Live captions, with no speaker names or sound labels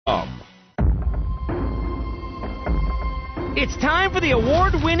It's time for the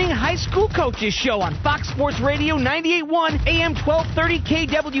award-winning High School Coaches Show on Fox Sports Radio 98.1 AM 1230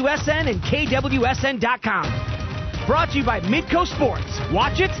 KWSN and KWSN.com. Brought to you by Midco Sports.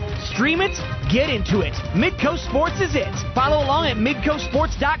 Watch it, stream it, get into it. Midco Sports is it. Follow along at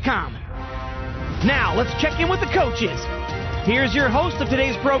midcosports.com. Now, let's check in with the coaches. Here's your host of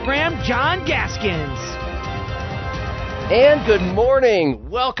today's program, John Gaskins. And good morning.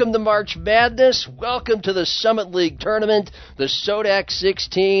 Welcome to March Madness. Welcome to the Summit League Tournament, the SODAC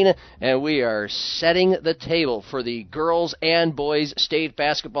 16, and we are setting the table for the girls and boys state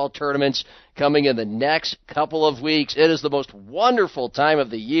basketball tournaments coming in the next couple of weeks. It is the most wonderful time of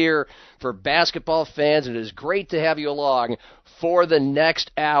the year for basketball fans, and it is great to have you along for the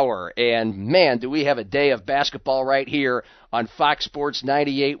next hour. And man, do we have a day of basketball right here on Fox Sports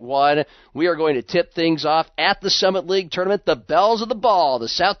 98.1. We are going to tip things off at the Summit League Tournament. The Bells of the Ball, the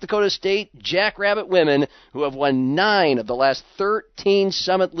South Dakota State Jackrabbit women, who have won 9 of the last 13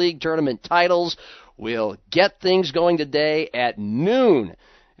 Summit League Tournament titles, will get things going today at noon,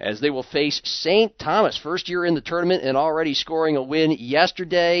 as they will face St. Thomas. First year in the tournament and already scoring a win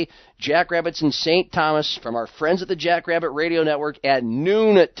yesterday. Jackrabbits and St. Thomas from our friends at the Jackrabbit Radio Network at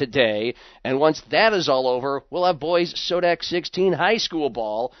noon today. And once that is all over, we'll have boys SODAC 16 high school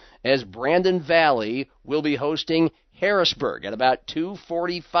ball, as Brandon Valley will be hosting Harrisburg at about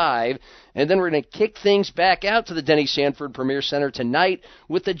 2:45. And then we're going to kick things back out to the Denny Sanford Premier Center tonight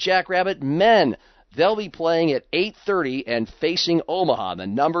with the Jackrabbit men. They'll be playing at 8:30 and facing Omaha, the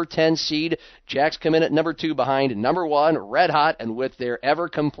number 10 seed. Jacks come in at number 2 behind number 1, red hot, and with their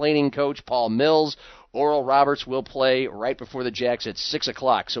ever-complaining coach, Paul Mills. Oral Roberts will play right before the Jacks at 6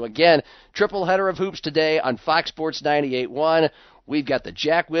 o'clock. So again, triple header of hoops today on Fox Sports 98.1. We've got the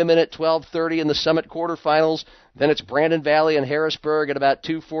Jack women at 12:30 in the Summit quarterfinals. Then it's Brandon Valley and Harrisburg at about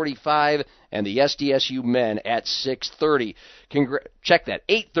 2:45, and the SDSU men at 6:30. Check that,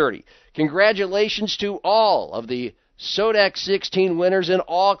 8:30. Congratulations to all of the SODAC 16 winners in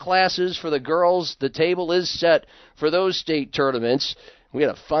all classes. For the girls, the table is set for those state tournaments. We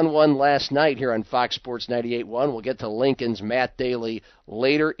had a fun one last night here on Fox Sports 98.1. We'll get to Lincoln's Matt Daly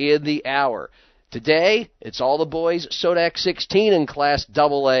later in the hour. Today, it's all the boys SODAC 16 in Class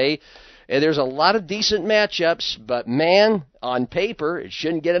AA. And there's a lot of decent matchups, but man, on paper, it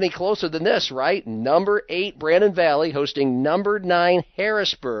shouldn't get any closer than this, right? Number 8, Brandon Valley, hosting number 9,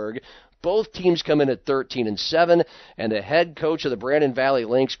 Harrisburg. Both teams come in at 13-7, and the head coach of the Brandon Valley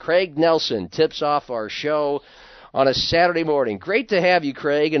Lynx, Craig Nelson, tips off our show on a Saturday morning. Great to have you,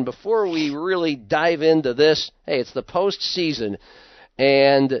 Craig. And before we really dive into this, hey, it's the postseason,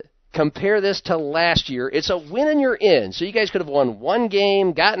 and compare this to last year. It's a win and you're in. So you guys could have won one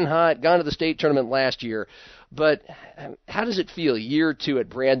game, gotten hot, gone to the state tournament last year. But how does it feel year 2 at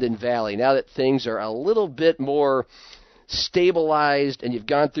Brandon Valley now that things are a little bit more stabilized and you've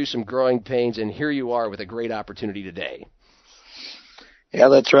gone through some growing pains, and here you are with a great opportunity today? Yeah,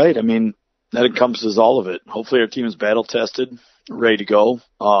 that's right. I mean, that encompasses all of it. Hopefully our team is battle-tested, ready to go.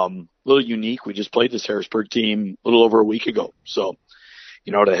 A little unique. We just played this Harrisburg team a little over a week ago. So,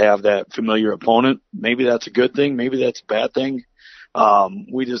 you know, to have that familiar opponent, maybe that's a good thing, maybe that's a bad thing.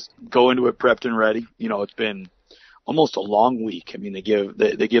 We just go into it prepped and ready. You know, it's been almost a long week. I mean, they give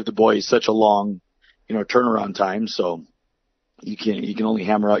the boys such a long, you know, turnaround time, so you can only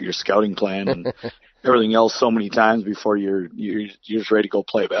hammer out your scouting plan and everything else so many times before you're just ready to go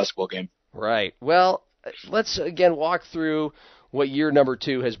play a basketball game. Right. Well, let's again walk through what year number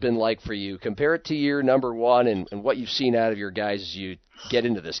 2 has been like for you. Compare it to year number 1 and what you've seen out of your guys as you get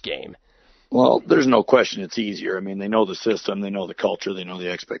into this game. Well, there's no question it's easier. I mean, they know the system, they know the culture, they know the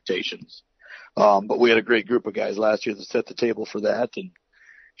expectations. But we had a great group of guys last year that set the table for that and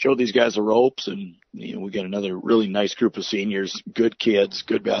showed these guys the ropes. And, you know, we got another really nice group of seniors, good kids,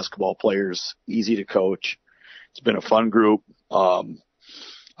 good basketball players, easy to coach. It's been a fun group.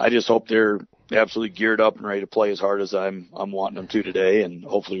 I just hope they're absolutely geared up and ready to play as hard as I'm wanting them to today, and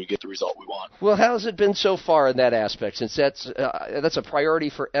hopefully we get the result we want. Well, how has it been so far in that aspect, since that's a priority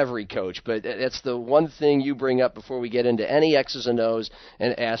for every coach, but it's the one thing you bring up before we get into any X's and O's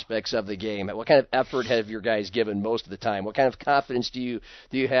and aspects of the game? What kind of effort have your guys given most of the time? What kind of confidence do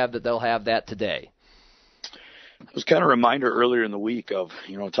you have that they'll have that today? It was kind of a reminder earlier in the week of,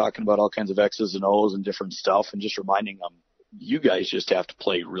 you know, talking about all kinds of X's and O's and different stuff, and just reminding them, you guys just have to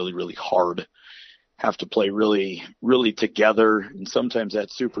play really, really hard, have to play really, really together. And sometimes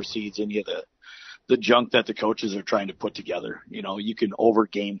that supersedes any of the junk that the coaches are trying to put together. You know, you can over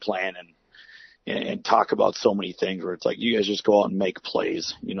game plan and talk about so many things where it's like, you guys just go out and make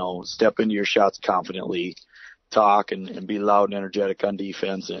plays, you know, step into your shots confidently, talk and be loud and energetic on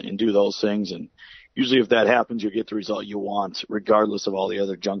defense and do those things. And usually if that happens, you'll get the result you want, regardless of all the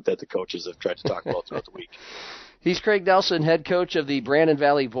other junk that the coaches have tried to talk about throughout the week. He's Craig Nelson, head coach of the Brandon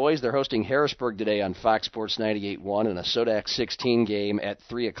Valley Boys. They're hosting Harrisburg today on Fox Sports 98.1 in a Sodak 16 game at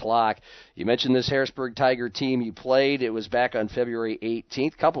 3 o'clock. You mentioned this Harrisburg Tiger team you played. It was back on February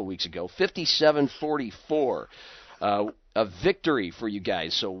 18th, a couple weeks ago, 57-44. A victory for you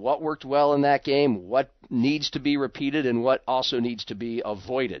guys. So what worked well in that game? What needs to be repeated and what also needs to be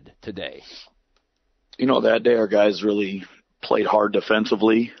avoided today? That day our guys really played hard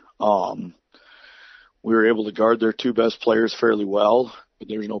defensively. We were able to guard their two best players fairly well, but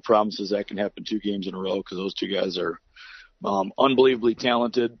there's no promises that can happen 2 games in a row because those 2 guys are unbelievably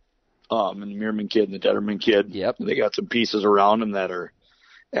talented, and the Meerman kid and the Detterman kid. Yep. They got some pieces around them that are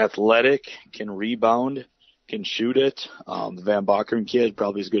athletic, can rebound, can shoot it. The Van Bacheren kid,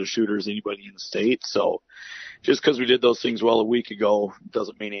 probably as good a shooter as anybody in the state. So just because we did those things well a week ago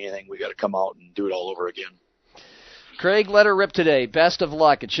doesn't mean anything. We got to come out and do it all over again. Craig, let her rip today. Best of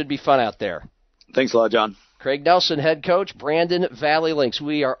luck. It should be fun out there. Thanks a lot, John. Craig Nelson, head coach, Brandon Valley Lynx.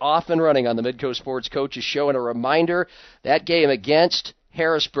 We are off and running on the Midco Sports Coaches Show, and a reminder, that game against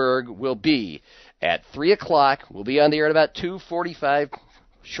Harrisburg will be at 3 o'clock. We'll be on the air at about 2:45,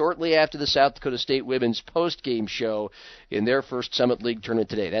 shortly after the South Dakota State women's post-game show in their first Summit League tournament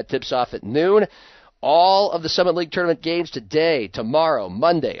today. That tips off at noon. All of the Summit League tournament games today, tomorrow,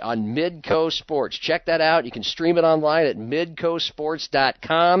 Monday on Midco Sports. Check that out. You can stream it online at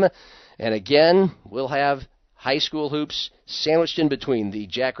midcosports.com. And again, we'll have high school hoops sandwiched in between the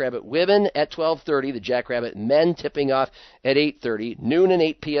Jackrabbit women at 12:30, the Jackrabbit men tipping off at 8:30, noon and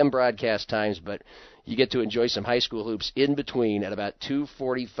 8 p.m. broadcast times, but you get to enjoy some high school hoops in between at about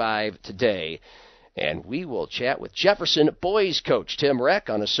 2:45 today. And we will chat with Jefferson boys coach Tim Reck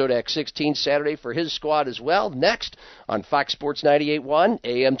on a Sodak 16 Saturday for his squad as well, next on Fox Sports 98.1,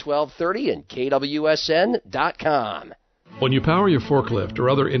 AM 1230, and KWSN.com. When you power your forklift or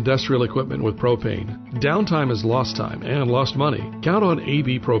other industrial equipment with propane, downtime is lost time and lost money. Count on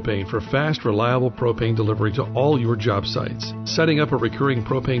AB Propane for fast, reliable propane delivery to all your job sites. Setting up a recurring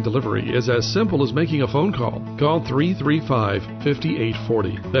propane delivery is as simple as making a phone call. Call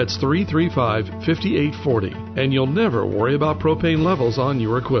 335-5840. That's 335-5840. And you'll never worry about propane levels on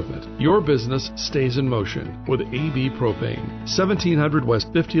your equipment. Your business stays in motion with AB Propane. 1700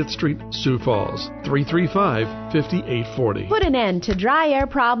 West 50th Street, Sioux Falls. 335-5840. Put an end to dry air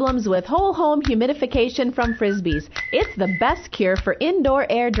problems with whole home humidification from Frisbee's. It's the best cure for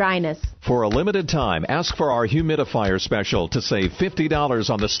indoor air dryness. For a limited time, ask for our humidifier special to save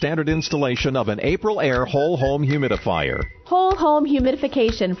 $50 on the standard installation of an April Air whole home humidifier. Whole home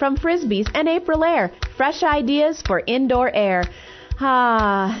humidification from Frisbee's and April Air. Fresh ideas for indoor air.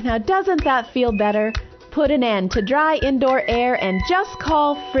 Now doesn't that feel better? Put an end to dry indoor air and just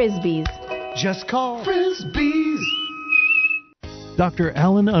call Frisbee's. Just call Frisbee's. Dr.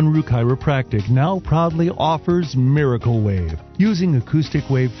 Alan Unruh Chiropractic now proudly offers Miracle Wave. Using acoustic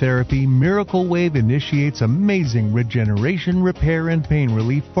wave therapy, Miracle Wave initiates amazing regeneration, repair, and pain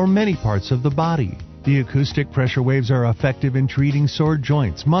relief for many parts of the body. The acoustic pressure waves are effective in treating sore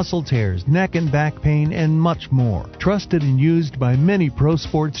joints, muscle tears, neck and back pain, and much more. Trusted and used by many pro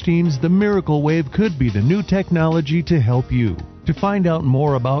sports teams, the Miracle Wave could be the new technology to help you. To find out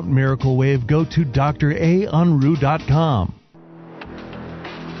more about Miracle Wave, go to draunruh.com.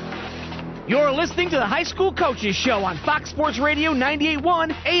 You're listening to the High School Coaches Show on Fox Sports Radio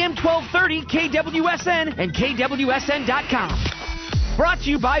 98.1, AM 1230, KWSN, and KWSN.com. Brought to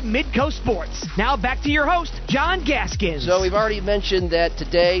you by Midco Sports. Now back to your host, John Gaskins. So we've already mentioned that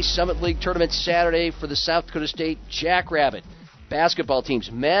today, Summit League Tournament Saturday for the South Dakota State Jackrabbit basketball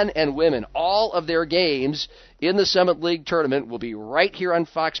teams, men and women. All of their games in the Summit League Tournament will be right here on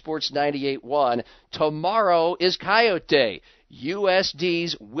Fox Sports 98.1. Tomorrow is Coyote Day.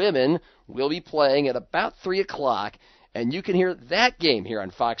 USD's women will be playing at about 3 o'clock, and you can hear that game here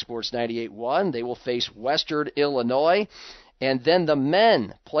on Fox Sports 98.1. They will face Western Illinois, and then the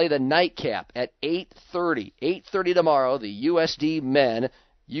men play the nightcap at 8:30. 8:30 tomorrow, the USD men.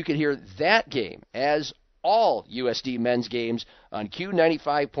 You can hear that game, as all USD men's games, on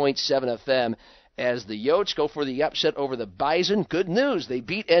Q95.7 FM, as the Yotes go for the upset over the Bison. Good news, they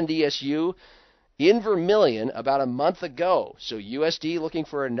beat NDSU in Vermillion about a month ago. So USD looking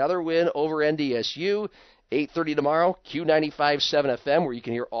for another win over NDSU. 8:30 tomorrow, Q95.7 FM, where you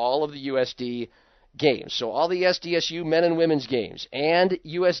can hear all of the USD games. So all the SDSU men and women's games and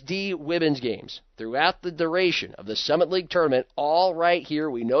USD women's games throughout the duration of the Summit League tournament, all right here.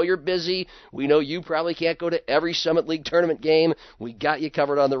 We know you're busy. We know you probably can't go to every Summit League tournament game. We got you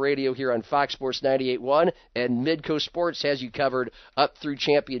covered on the radio here on Fox Sports 98.1, and Midco Sports has you covered up through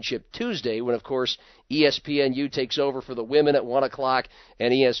Championship Tuesday, when, of course, ESPNU takes over for the women at 1 o'clock,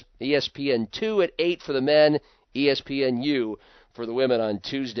 and ESPN2 at 8 for the men, ESPNU for the women on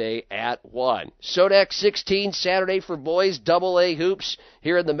Tuesday at 1. SODAC 16 Saturday for boys, AA hoops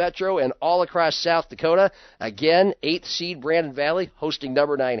here in the Metro and all across South Dakota. Again, 8th seed Brandon Valley hosting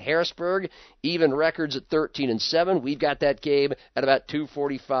number 9 Harrisburg. Even records at 13-7. We've got that game at about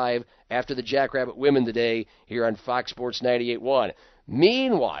 2:45 after the Jackrabbit women today here on Fox Sports 98.1.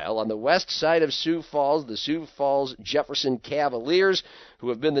 Meanwhile, on the west side of Sioux Falls, the Sioux Falls Jefferson Cavaliers, who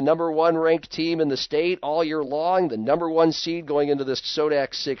have been the number 1 ranked team in the state all year long, the number 1 seed going into this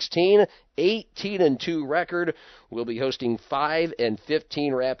SODAC 16, 18-2 record, will be hosting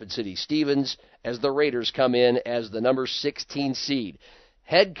 5-15 Rapid City Stevens as the Raiders come in as the number 16 seed.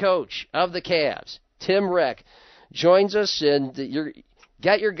 Head coach of the Cavs, Tim Reck, joins us, and you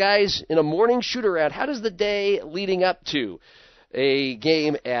got your guys in a morning shoot-around. How does the day leading up to a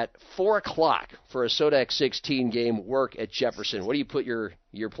game at 4 o'clock for a SODAC 16 game work at Jefferson? What do you put your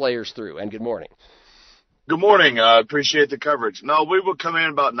players through? And good morning. Good morning. Appreciate the coverage. No, we will come in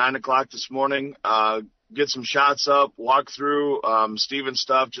about 9 o'clock this morning, get some shots up, walk through Steven's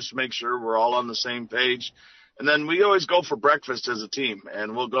stuff just to make sure we're all on the same page. And then we always go for breakfast as a team,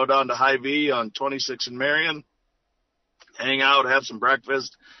 and we'll go down to Hy-Vee on 26 and Marion, hang out, have some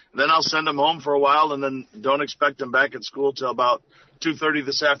breakfast. Then I'll send them home for a while, and then don't expect them back at school till about 2:30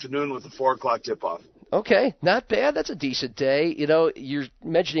 this afternoon with the 4 o'clock tip-off. Okay, not bad. That's a decent day. You know, you're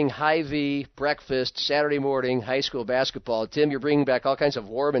mentioning Hy-Vee, breakfast, Saturday morning, high school basketball. Tim, you're bringing back all kinds of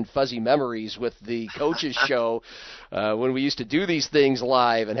warm and fuzzy memories with the coaches show when we used to do these things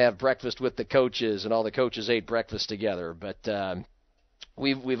live and have breakfast with the coaches, and all the coaches ate breakfast together. But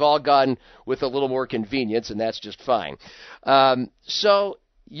we've all gone with a little more convenience, and that's just fine. So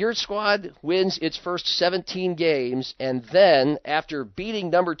your squad wins its first 17 games, and then after beating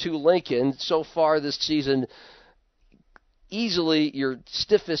number 2 Lincoln so far this season, easily your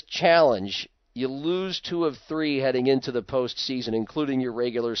stiffest challenge, you lose 2 of 3 heading into the postseason, including your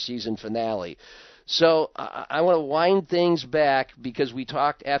regular season finale. So I want to wind things back, because we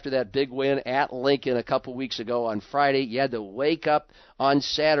talked after that big win at Lincoln a couple weeks ago on Friday. You had to wake up on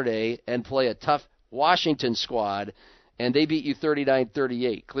Saturday and play a tough Washington squad, and they beat you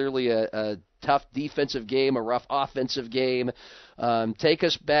 39-38. Clearly a tough defensive game, a rough offensive game. Take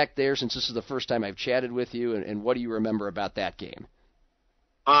us back there, since this is the first time I've chatted with you, and what do you remember about that game?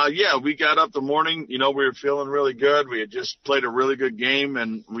 Yeah, we got up the morning. You know, we were feeling really good. We had just played a really good game,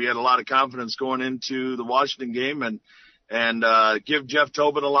 and we had a lot of confidence going into the Washington game. And give Jeff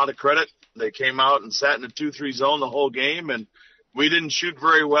Tobin a lot of credit. They came out and sat in a 2-3 zone the whole game, and we didn't shoot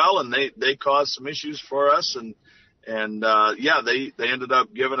very well, and they caused some issues for us. And they ended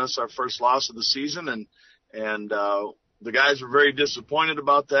up giving us our first loss of the season, and the guys were very disappointed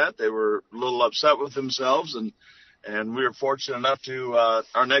about that. They were a little upset with themselves, and we were fortunate enough to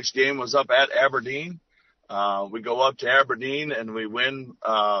our next game was up at Aberdeen. We go up to Aberdeen and we win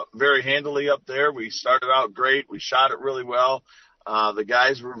very handily up there. We started out great. We shot it really well. The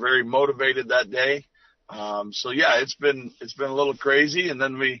guys were very motivated that day. It's been a little crazy, and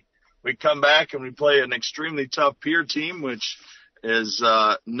then we come back and we play an extremely tough Pierre team, which is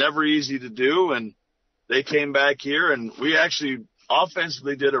never easy to do. And they came back here, and we actually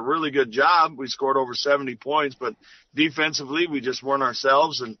offensively did a really good job. We scored over 70 points, but defensively we just weren't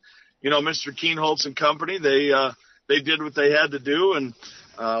ourselves. And, you know, Mr. Keenholz and company, they did what they had to do, and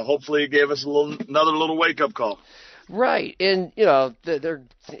hopefully it gave us another little wake-up call. Right, and you know,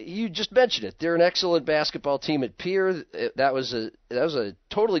 you just mentioned it. They're an excellent basketball team at Pierre. That was a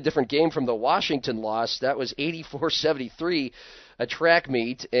totally different game from the Washington loss. That was 84-73, a track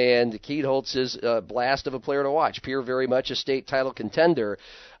meet, and Keenholz is a blast of a player to watch. Pierre very much a state title contender.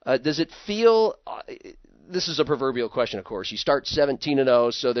 Does it feel? This is a proverbial question, of course. You start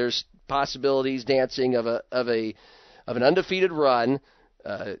 17-0, so there's possibilities dancing of an undefeated run.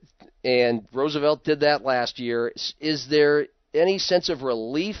 And Roosevelt did that last year. Is there any sense of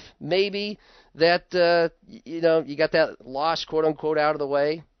relief, maybe, that you got that loss, quote unquote, out of the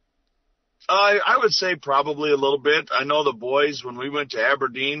way? I would say probably a little bit. I know the boys, when we went to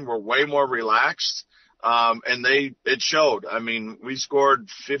Aberdeen, were way more relaxed, and it showed. I mean, we scored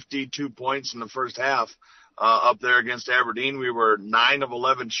 52 points in the first half up there against Aberdeen. We were 9 of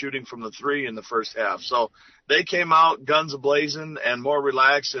 11 shooting from the 3 in the first half. So they came out guns a-blazing and more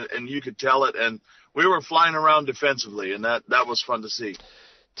relaxed, and you could tell it. And we were flying around defensively, and that was fun to see.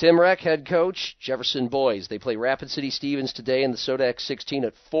 Tim Reck, head coach, Jefferson Boys. They play Rapid City Stevens today in the Sodak 16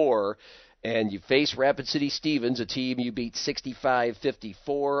 at 4. And you face Rapid City Stevens, a team you beat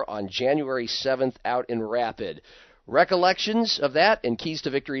 65-54 on January 7th out in Rapid. Recollections of that and keys to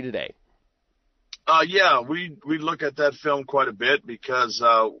victory today? Yeah, we look at that film quite a bit because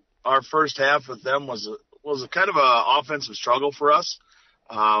our first half with them was a kind of a offensive struggle for us.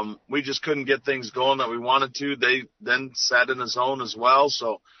 We just couldn't get things going that we wanted to. They then sat in a zone as well,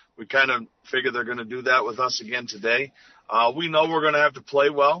 so we kind of figured they're going to do that with us again today. We know we're going to have to play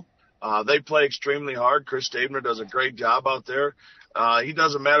well. They play extremely hard. Chris Stabner does a great job out there. He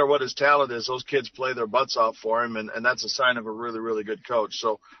doesn't matter what his talent is. Those kids play their butts off for him, and that's a sign of a really, really good coach.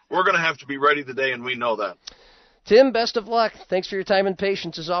 So we're going to have to be ready today, and we know that. Tim, best of luck. Thanks for your time and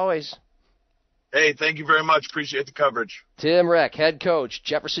patience as always. Hey, thank you very much. Appreciate the coverage. Tim Reck, head coach,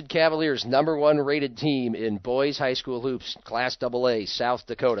 Jefferson Cavaliers, #1 rated team in boys high school hoops, Class AA, South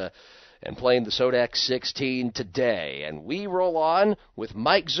Dakota, and playing the Sodak 16 today. And we roll on with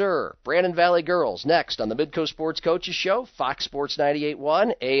Mike Zur, Brandon Valley Girls, next on the Midco Sports Coaches Show, Fox Sports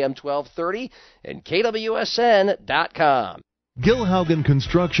 98.1, AM 1230, and KWSN.com. Gilhaugen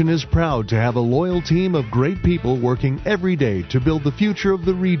Construction is proud to have a loyal team of great people working every day to build the future of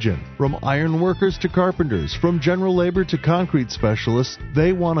the region. From iron workers to carpenters, from general labor to concrete specialists,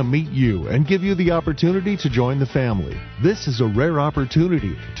 they want to meet you and give you the opportunity to join the family. This is a rare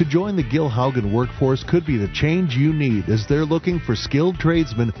opportunity. To join the Gilhaugen workforce could be the change you need as they're looking for skilled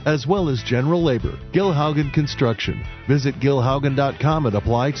tradesmen as well as general labor. Gilhaugen Construction. Visit Gilhaugen.com and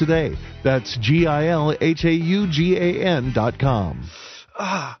apply today. That's GILHAUGAN.com.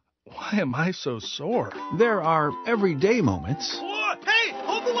 Why am I so sore? There are everyday moments. Hey,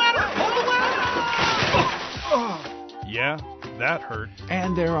 hold the ladder! Hold the ladder! Yeah, that hurt.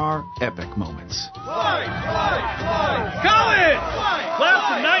 And there are epic moments. College!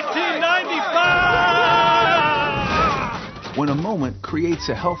 Class of 1995! When a moment creates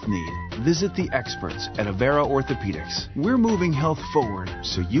a health need, visit the experts at Avera Orthopedics. We're moving health forward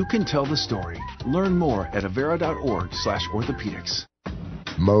so you can tell the story. Learn more at avera.org/orthopedics.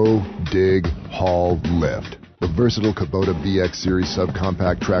 Mow, dig, haul, lift. The versatile Kubota BX Series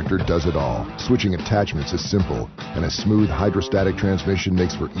subcompact tractor does it all. Switching attachments is simple, and a smooth hydrostatic transmission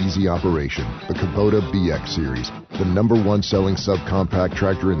makes for easy operation. The Kubota BX Series, the #1 selling subcompact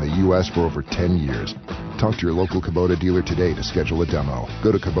tractor in the U.S. for over 10 years. Talk to your local Kubota dealer today to schedule a demo.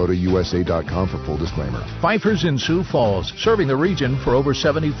 Go to KubotaUSA.com for full disclaimer. Pfeiffer's in Sioux Falls, serving the region for over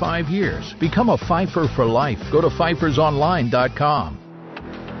 75 years. Become a Pfeiffer for life. Go to PfeiffersOnline.com.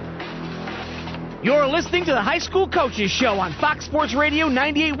 You're listening to the High School Coaches Show on Fox Sports Radio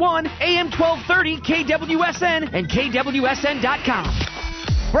 98.1, AM 1230, KWSN, and KWSN.com.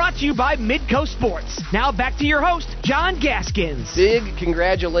 Brought to you by Midco Sports. Now back to your host, John Gaskins. Big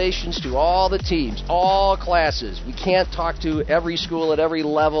congratulations to all the teams, all classes. We can't talk to every school at every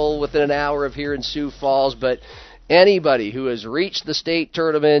level within an hour of here in Sioux Falls, but anybody who has reached the state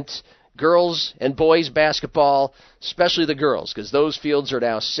tournament, girls and boys basketball, especially the girls, because those fields are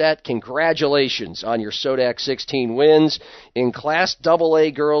now set. Congratulations on your Sodak 16 wins. In Class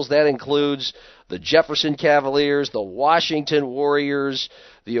AA girls, that includes the Jefferson Cavaliers, the Washington Warriors,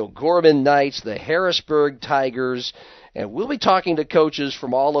 the O'Gorman Knights, the Harrisburg Tigers, and we'll be talking to coaches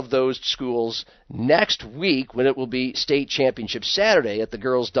from all of those schools next week when it will be state championship Saturday at the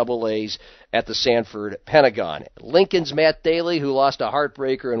girls' AA's at the Sanford Pentagon. Lincoln's Matt Daly, who lost a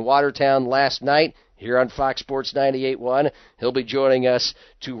heartbreaker in Watertown last night, here on Fox Sports 98.1. He'll be joining us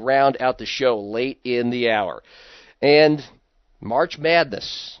to round out the show late in the hour. And March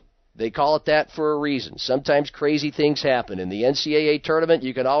Madness. They call it that for a reason. Sometimes crazy things happen. In the NCAA tournament,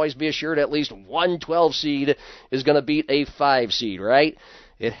 you can always be assured at least one 12 seed is going to beat a 5 seed, right?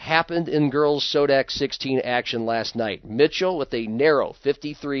 It happened in girls' Sodak 16 action last night. Mitchell with a narrow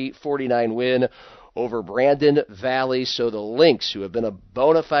 53-49 win over Brandon Valley. So the Lynx, who have been a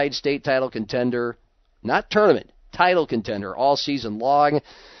bona fide state title contender, not tournament, title contender all season long,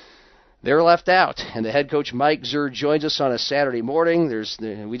 they're left out, and the head coach Mike Zur joins us on a Saturday morning.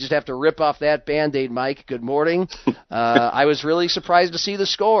 We just have to rip off that Band-Aid, Mike. Good morning. I was really surprised to see the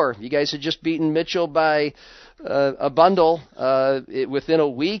score. You guys had just beaten Mitchell by a bundle within a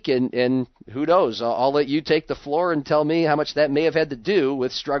week, and who knows? I'll let you take the floor and tell me how much that may have had to do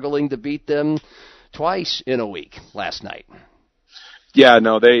with struggling to beat them twice in a week last night. Yeah,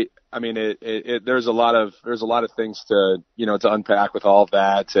 no, I mean, there's a lot of things to, to unpack with all of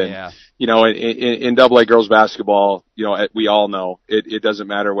that. And, in AA girls basketball, we all know it doesn't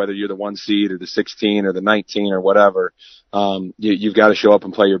matter whether you're the 1 seed or the 16 or the 19 or whatever. You've got to show up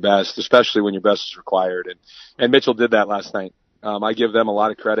and play your best, especially when your best is required. And Mitchell did that last night. I give them a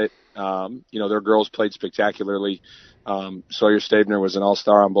lot of credit. Their girls played spectacularly. Sawyer Stabner was an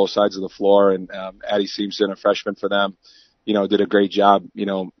all-star on both sides of the floor, and Addie Seamson, a freshman for them, did a great job,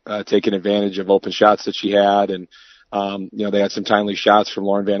 taking advantage of open shots that she had. And, they had some timely shots from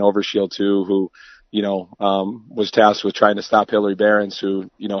Lauren Van Overshield too, who, was tasked with trying to stop Hillary Behrens, who,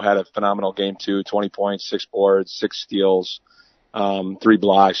 had a phenomenal game too, 20 points, 6 boards, 6 steals, 3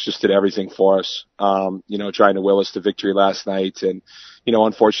 blocks, just did everything for us, trying to will us to victory last night. And,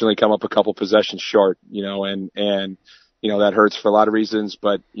 unfortunately come up a couple possessions short, and that hurts for a lot of reasons,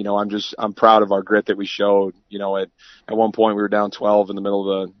 but, I'm proud of our grit that we showed. At one point we were down 12 in the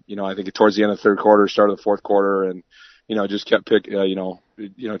middle of the, I think towards the end of the third quarter, start of the fourth quarter, and, just kept chipping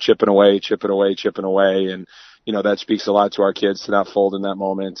away. And, that speaks a lot to our kids to not fold in that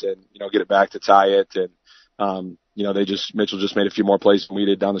moment and, get it back to tie it. And, Mitchell just made a few more plays than we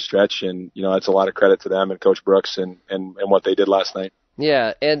did down the stretch. And, that's a lot of credit to them and Coach Brooks and what they did last night.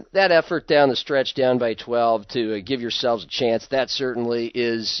 Yeah, and that effort down the stretch, down by 12, to give yourselves a chance, that certainly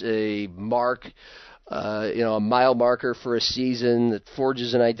is a mark, a mile marker for a season that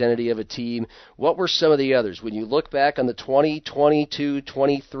forges an identity of a team. What were some of the others? When you look back on the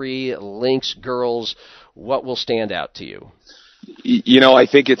 2022-23 Lynx girls, what will stand out to you? I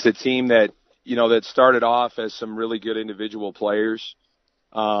think it's a team that, that started off as some really good individual players,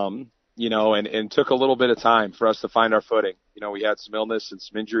 and took a little bit of time for us to find our footing. We had some illness and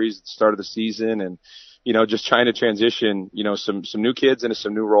some injuries at the start of the season, and, just trying to transition, some new kids into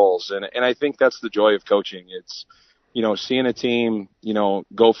some new roles. And I think that's the joy of coaching. It's, seeing a team,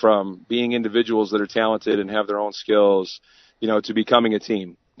 go from being individuals that are talented and have their own skills, to becoming a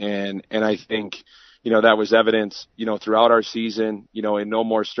team. And I think, that was evident, throughout our season, in no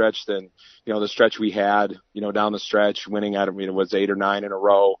more stretch than, the stretch we had, down the stretch, winning out of, it was 8 or 9 in a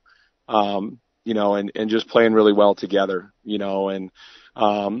row. And just playing really well together, and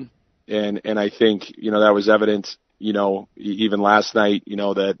I think, that was evident, even last night,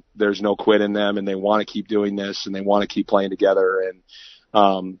 that there's no quit in them and they want to keep doing this and they want to keep playing together. And,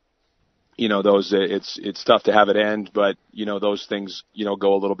 it's tough to have it end, but, those things,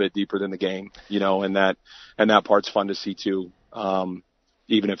 go a little bit deeper than the game, and that part's fun to see too.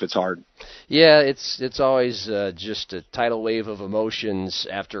 Even if it's hard. Yeah, it's always just a tidal wave of emotions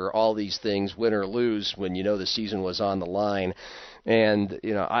after all these things, win or lose, when the season was on the line. And,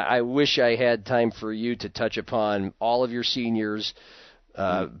 I wish I had time for you to touch upon all of your seniors,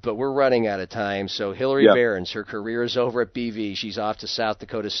 but we're running out of time. So Hillary Behrens, her career is over at BV. She's off to South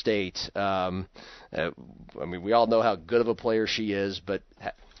Dakota State. We all know how good of a player she is, but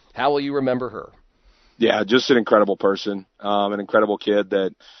how will you remember her? Yeah, just an incredible person, an incredible kid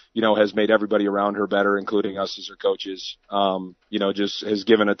that, has made everybody around her better, including us as her coaches. Just has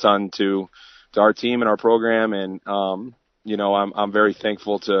given a ton to our team and our program. And, I'm very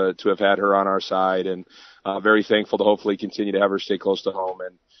thankful to have had her on our side, and very thankful to hopefully continue to have her stay close to home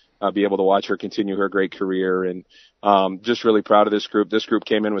and be able to watch her continue her great career. And just really proud of this group. This group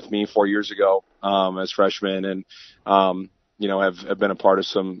came in with me 4 years ago as freshmen, and have been a part of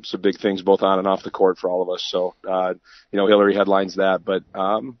some big things both on and off the court for all of us. So, Hillary headlines that, but,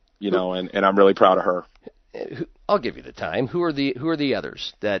 and I'm really proud of her. I'll give you the time. Who are the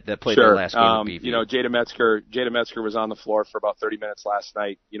others that played their last game at BV? Jada Metzger was on the floor for about 30 minutes last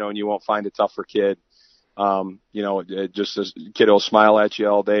night, and you won't find a tougher kid. Just a kid will smile at you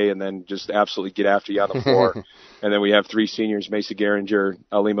all day and then just absolutely get after you on the floor. And then we have 3 seniors, Mesa Geringer,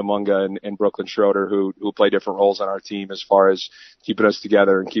 Alima Munga, and Brooklyn Schroeder, who play different roles on our team as far as keeping us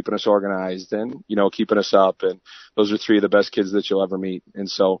together and keeping us organized and, keeping us up. And those are 3 of the best kids that you'll ever meet. And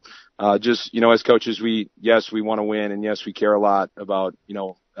so, as coaches, we want to win, and yes, we care a lot about,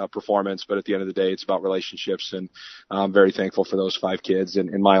 performance, but at the end of the day, it's about relationships. And I'm very thankful for those 5 kids and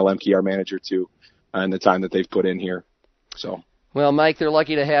Maya Lemke, our manager too, and the time that they've put in here. So. Well, Mike, they're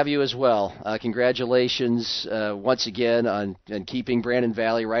lucky to have you as well. Congratulations once again on keeping Brandon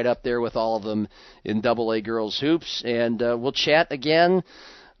Valley right up there with all of them in AA girls hoops. And we'll chat again.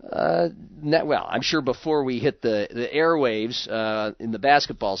 I'm sure before we hit the airwaves in the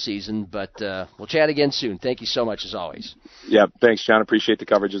basketball season, but we'll chat again soon. Thank you so much as always. Yeah, thanks, John. Appreciate the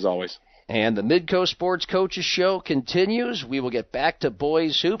coverage as always. And the Midco Sports Coaches Show continues. We will get back to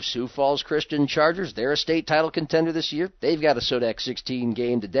boys hoops. Sioux Falls Christian Chargers, they're a state title contender this year. They've got a SODAC 16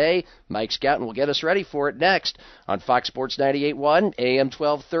 game today. Mike Scouten will get us ready for it next on Fox Sports 98.1, AM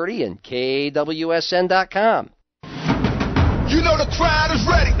 1230, and KWSN.com. You know the crowd is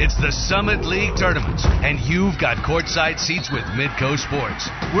ready. It's the Summit League Tournament, and you've got courtside seats with Midco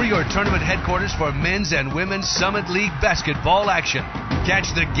Sports. We're your tournament headquarters for men's and women's Summit League basketball action.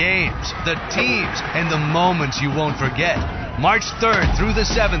 Catch the games, the teams, and the moments you won't forget. March 3rd through the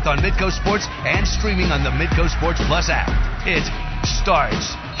 7th on Midco Sports and streaming on the Midco Sports Plus app. It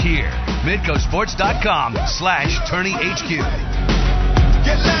starts here. MidcoSports.com/TourneyHQ.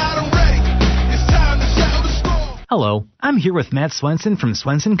 Get loud and ready. It's time to settle the score. Hello, I'm here with Matt Swenson from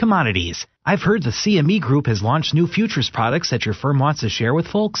Swenson Commodities. I've heard the CME Group has launched new futures products that your firm wants to share with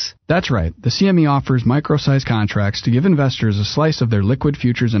folks. That's right. The CME offers micro-sized contracts to give investors a slice of their liquid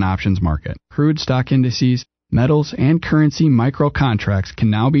futures and options market. Crude, stock indices, metals, and currency micro contracts can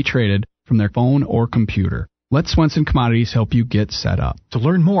now be traded from their phone or computer. Let Swenson Commodities help you get set up. To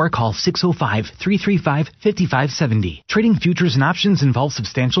learn more, call 605-335-5570. Trading futures and options involves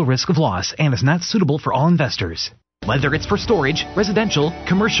substantial risk of loss and is not suitable for all investors. Whether it's for storage, residential,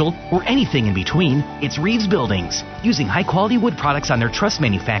 commercial, or anything in between, it's Reeves Buildings. Using high-quality wood products on their truss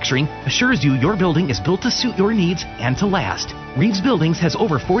manufacturing assures you your building is built to suit your needs and to last. Reeves Buildings has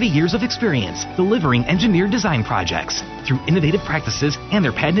over 40 years of experience delivering engineered design projects. Through innovative practices and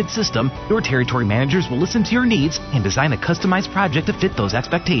their patented system, your territory managers will listen to your needs and design a customized project to fit those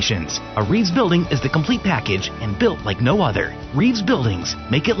expectations. A Reeves Building is the complete package and built like no other. Reeves Buildings.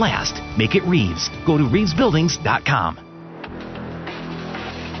 Make it last. Make it Reeves. Go to ReevesBuildings.com.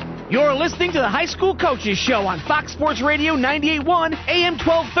 You're listening to the High School Coaches Show on Fox Sports Radio 98.1, AM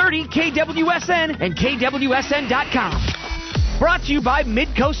 1230, KWSN, and KWSN.com. Brought to you by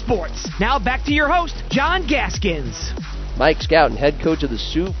Midco Sports. Now back to your host, John Gaskins. Mike Scouten, head coach of the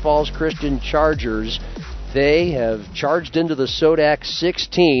Sioux Falls Christian Chargers. They have charged into the SODAC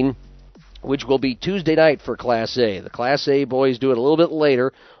 16, which will be Tuesday night for Class A. The Class A boys do it a little bit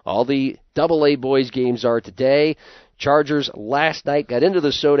later. All the AA boys games are today. Chargers last night got into the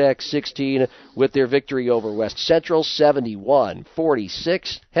SODAC 16 with their victory over West Central,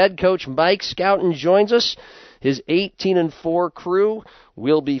 71-46. Head coach Mike Scouten joins us. His 18-4 crew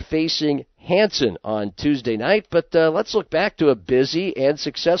will be facing Hanson on Tuesday night, but let's look back to a busy and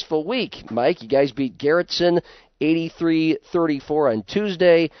successful week. Mike, you guys beat Garrettson 83-34 on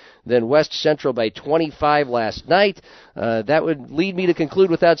Tuesday, then West Central by 25 last night. That would lead me to conclude,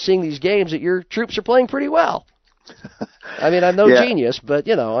 without seeing these games, that your troops are playing pretty well. I mean, I'm no genius, but,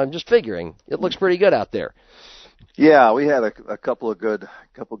 I'm just figuring. It looks pretty good out there. Yeah, we had a couple of good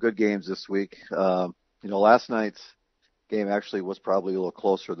games this week. Last night's game actually was probably a little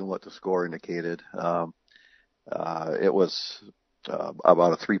closer than what the score indicated. It was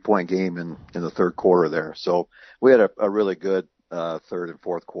about a 3-point game in the third quarter there. So we had a really good third and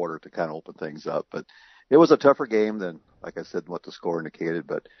fourth quarter to kind of open things up. But it was a tougher game than, like I said, what the score indicated.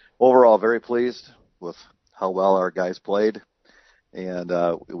 But overall, very pleased with how well our guys played. And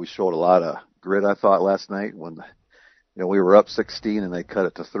we showed a lot of grit, I thought, last night when we were up 16 and they cut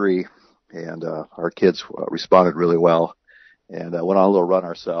it to 3. And our kids responded really well, and went on a little run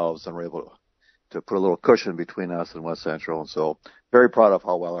ourselves, and were able to put a little cushion between us and West Central. And so very proud of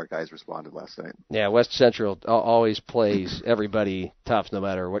how well our guys responded last night. Yeah, West Central always plays everybody tough, no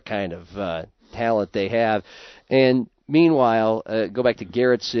matter what kind of talent they have. And meanwhile, go back to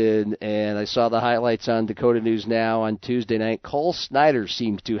Garrettson, and I saw the highlights on Dakota News Now on Tuesday night. Cole Snyder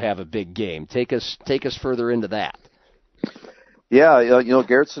seems to have a big game. Take us further into that. Yeah,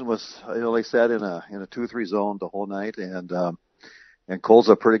 Garrettson was, they said, in a 2-3 zone the whole night, and Cole's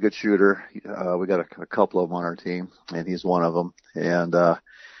a pretty good shooter. We got a couple of them on our team, and he's one of them. And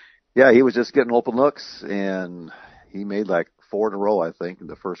he was just getting open looks, and he made like 4 in a row, I think, in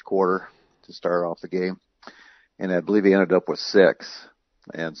the first quarter to start off the game. And I believe he ended up with 6.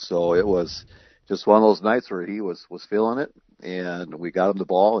 And so it was just one of those nights where he was feeling it, and we got him the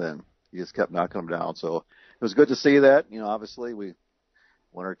ball, and he just kept knocking him down. So it was good to see that. Obviously we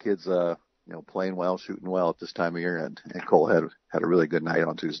want our kids, playing well, shooting well at this time of year, and Cole had a really good night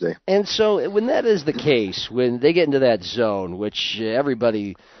on Tuesday. And so when that is the case, when they get into that zone, which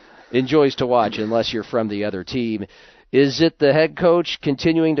everybody enjoys to watch unless you're from the other team, is it the head coach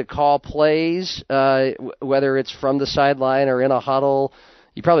continuing to call plays, whether it's from the sideline or in a huddle?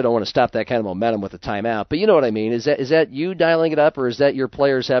 You probably don't want to stop that kind of momentum with a timeout, but you know what I mean. Is that you dialing it up, or is that your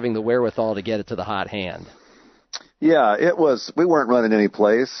players having the wherewithal to get it to the hot hand? Yeah, it was. We weren't running any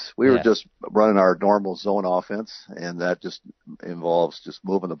plays. We were just running our normal zone offense, and that just involves just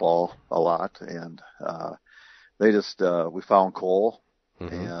moving the ball a lot. And we found Cole,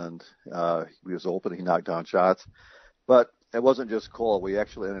 and he was open. He knocked down shots, but it wasn't just Cole. We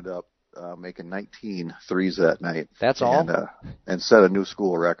actually ended up making 19 threes that night. That's all, and set a new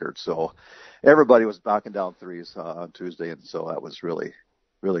school record. So everybody was knocking down threes on Tuesday, and so that was really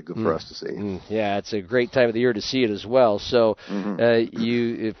good for us to see. Yeah, it's a great time of the year to see it as well. So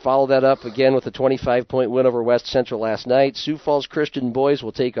you follow that up again with a 25-point win over West Central last night. Sioux Falls Christian boys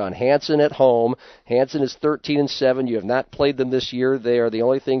will take on Hanson at home. Hanson is 13-7. You have not played them this year. They are the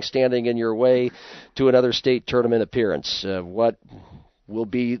only thing standing in your way to another state tournament appearance. What will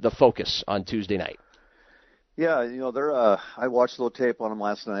be the focus on Tuesday night? Yeah, they're. I watched a little tape on them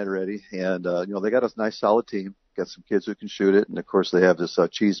last night already, and they got a nice solid team. Got some kids who can shoot it, and of course they have this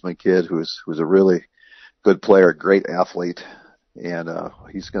Cheeseman kid who's a really good player, great athlete, and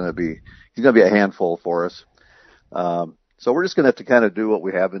he's gonna be a handful for us. So we're just gonna have to kind of do what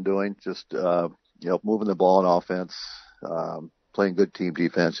we have been doing, just moving the ball on offense, playing good team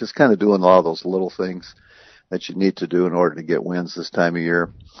defense, just kind of doing all those little things that you need to do in order to get wins this time of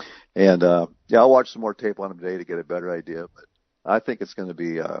year. And I'll watch some more tape on them today to get a better idea, but I think it's going to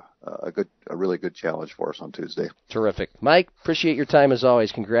be a really good challenge for us on Tuesday. Terrific. Mike, appreciate your time as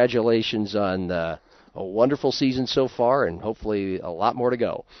always. Congratulations on a wonderful season so far, and hopefully a lot more to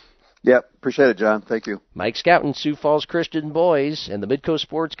go. Yep, appreciate it, John. Thank you. Mike Scouten, Sioux Falls Christian boys, and the Midcoast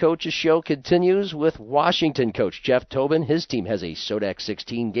Sports Coaches Show continues with Washington coach Jeff Tobin. His team has a SODAC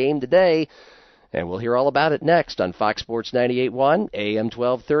 16 game today, and we'll hear all about it next on Fox Sports 98.1, AM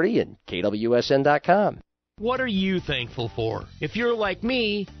 1230, and KWSN.com. What are you thankful for? If you're like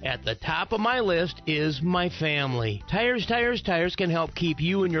me, at the top of my list is my family. Tires can help keep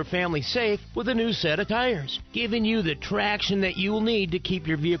you and your family safe with a new set of tires, giving you the traction that you'll need to keep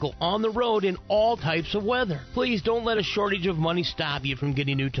your vehicle on the road in all types of weather. Please don't let a shortage of money stop you from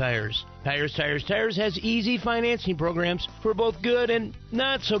getting new tires. Tires has easy financing programs for both good and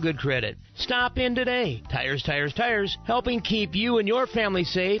not so good credit. Stop in today. Tires, helping keep you and your family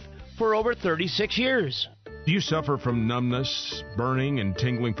safe for over 36 years. Do you suffer from numbness, burning, and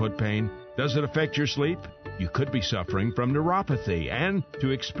tingling foot pain? Does it affect your sleep? You could be suffering from neuropathy, and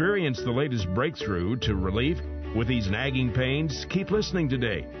to experience the latest breakthrough to relief with these nagging pains, keep listening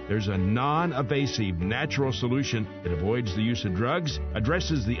today. There's a non-invasive natural solution that avoids the use of drugs,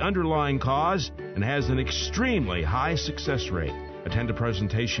 addresses the underlying cause, and has an extremely high success rate. Attend a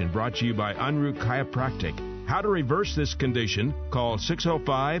presentation brought to you by Unruh Chiropractic. How to reverse this condition? Call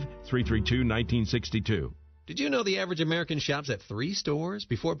 605-332-1962. Did you know the average American shops at 3 stores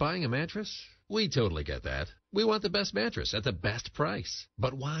before buying a mattress? We totally get that. We want the best mattress at the best price.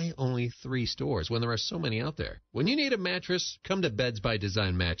 But why only 3 stores when there are so many out there? When you need a mattress, come to Beds by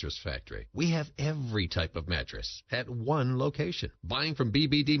Design Mattress Factory. We have every type of mattress at one location. Buying from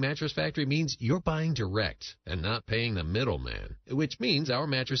BBD Mattress Factory means you're buying direct and not paying the middleman, which means our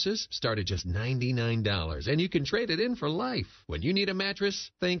mattresses start at just $99 and you can trade it in for life. When you need a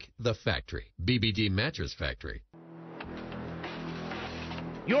mattress, think the factory. BBD Mattress Factory.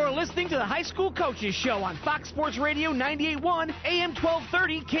 You're listening to the High School Coaches Show on Fox Sports Radio 98.1, AM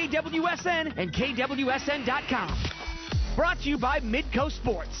 1230, KWSN, and KWSN.com. Brought to you by Midcoast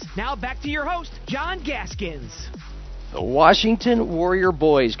Sports. Now back to your host, John Gaskins. The Washington Warrior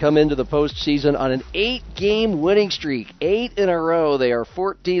boys come into the postseason on an 8-game winning streak. 8 in a row. They are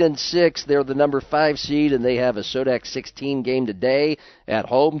 14-6. They're the number 5 seed, and they have a SODAC 16 game today at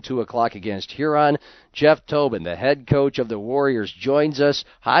home, 2 o'clock against Huron. Jeff Tobin, the head coach of the Warriors, joins us.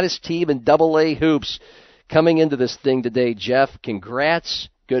 Hottest team in AA hoops coming into this thing today. Jeff, congrats.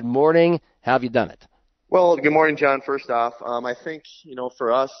 Good morning. How have you done it? Well, good morning, John. First off, I think,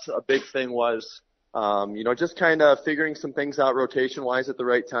 for us, a big thing was, just kind of figuring some things out rotation-wise at the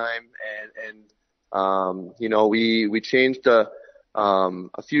right time. And we changed a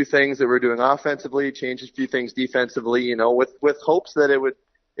few things that we're doing offensively, changed a few things defensively, with hopes that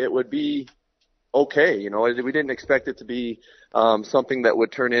it would be okay. We didn't expect it to be something that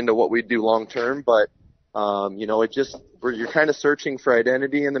would turn into what we'd do long-term, but you're kind of searching for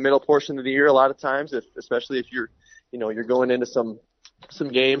identity in the middle portion of the year a lot of times, especially if you're going into some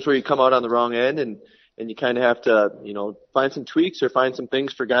games where you come out on the wrong end and you kind of have to, find some tweaks or find some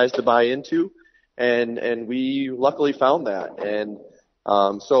things for guys to buy into. And we luckily found that. And,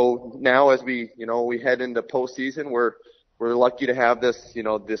 so now as we head into postseason, we're lucky to have this,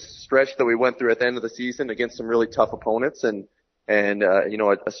 this stretch that we went through at the end of the season against some really tough opponents and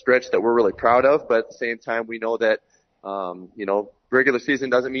a stretch that we're really proud of. But at the same time, we know that, regular season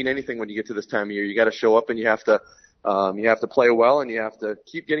doesn't mean anything when you get to this time of year. You got to show up and you have to you have to play well and you have to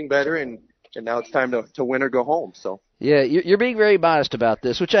keep getting better, and now it's time to win or go home. So. Yeah, you're being very modest about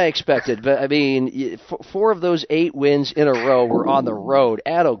this, which I expected. But, I mean, 4 of those 8 wins in a row were on the road,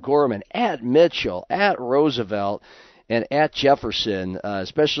 at O'Gorman, at Mitchell, at Roosevelt, and at Jefferson,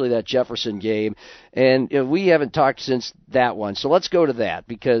 especially that Jefferson game. And we haven't talked since that one. So let's go to that,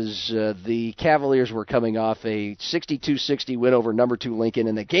 because the Cavaliers were coming off a 62-60 win over number 2 Lincoln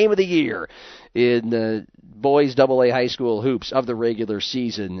in the game of the year in the boys AA high school hoops of the regular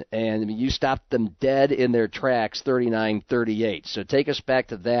season. And I mean, you stopped them dead in their tracks, 39-38. So take us back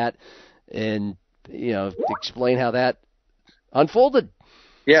to that and, explain how that unfolded.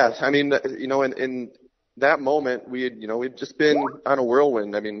 Yeah, I mean, in that moment, we'd just been on a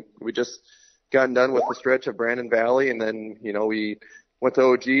whirlwind. I mean, we just gotten done with the stretch of Brandon Valley, and then, we went to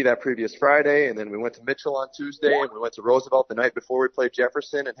OG that previous Friday, and then we went to Mitchell on Tuesday, and we went to Roosevelt the night before we played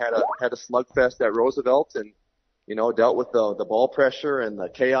Jefferson and had a slugfest at Roosevelt, and, dealt with the ball pressure and the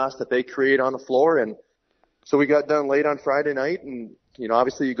chaos that they create on the floor. And so we got done late on Friday night, and,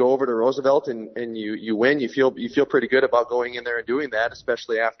 obviously you go over to Roosevelt and you win. You feel pretty good about going in there and doing that,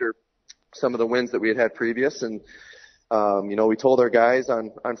 especially after some of the wins that we had previous. And, we told our guys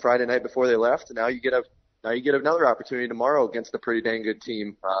on Friday night before they left, and now you get another opportunity tomorrow against a pretty dang good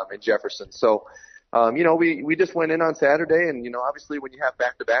team, in Jefferson. So, we just went in on Saturday, and, obviously when you have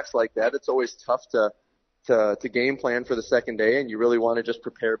back-to-backs like that, it's always tough to game plan for the second day, and you really want to just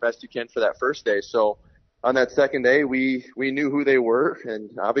prepare best you can for that first day. So on that second day, we knew who they were, and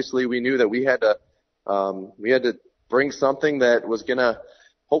obviously we knew that we had to bring something that was going to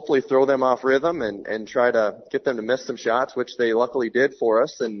hopefully throw them off rhythm and try to get them to miss some shots, which they luckily did for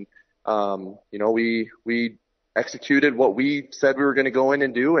us. And, we executed what we said we were going to go in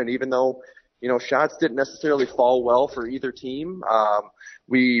and do. And even though, shots didn't necessarily fall well for either team,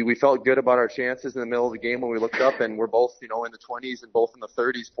 we felt good about our chances in the middle of the game when we looked up, and we're both, in the 20s and both in the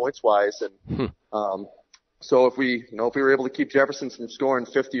 30s points wise. And, so if we were able to keep Jefferson from scoring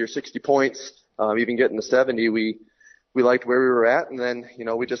 50 or 60 points, even getting to 70, we liked where we were at, and then,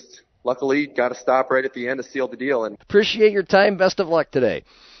 we just luckily got a stop right at the end to seal the deal. And appreciate your time. Best of luck today.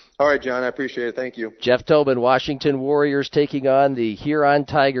 All right, John, I appreciate it. Thank you. Jeff Tobin, Washington Warriors taking on the Huron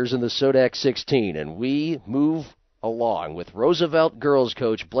Tigers in the SODAC 16, and we move along with Roosevelt girls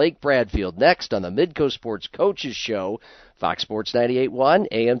coach Blake Bradfield next on the Midco Sports Coaches Show, Fox Sports 98.1,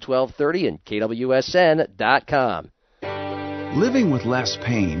 AM 1230, and KWSN.com. Living with less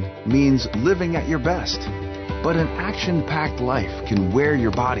pain means living at your best. But an action-packed life can wear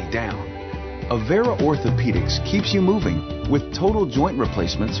your body down. Avera Orthopedics keeps you moving with total joint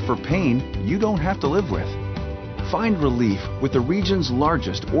replacements for pain you don't have to live with. Find relief with the region's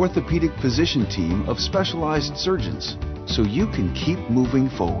largest orthopedic physician team of specialized surgeons so you can keep moving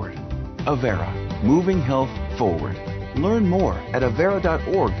forward. Avera, moving health forward. Learn more at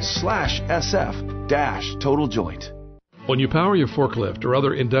avera.org/SF-total joint. When you power your forklift or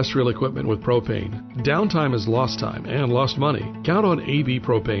other industrial equipment with propane, downtime is lost time and lost money. Count on AB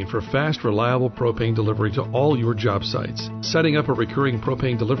Propane for fast, reliable propane delivery to all your job sites. Setting up a recurring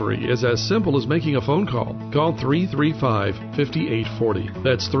propane delivery is as simple as making a phone call. Call 335-5840.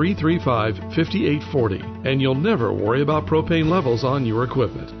 That's 335-5840. And you'll never worry about propane levels on your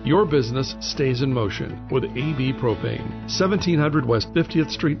equipment. Your business stays in motion with AB Propane. 1700 West 50th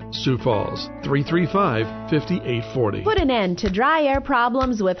Street, Sioux Falls. 335-5840. Put an end to dry air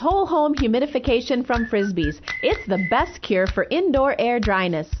problems with whole home humidification from Frisbees. It's the best cure for indoor air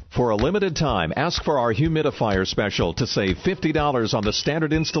dryness. For a limited time, ask for our humidifier special to save $50 on the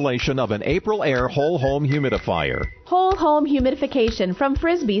standard installation of an April Air whole home humidifier. Whole home humidification from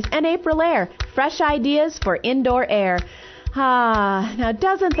Frisbees and April Air. Fresh ideas for indoor air. Now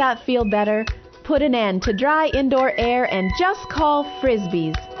doesn't that feel better? Put an end to dry indoor air and just call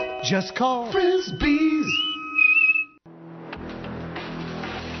Frisbees. Just call Frisbees.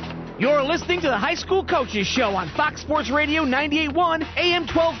 You're listening to the High School Coaches Show on Fox Sports Radio 98.1, AM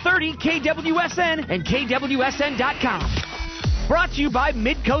 1230, KWSN, and KWSN.com. Brought to you by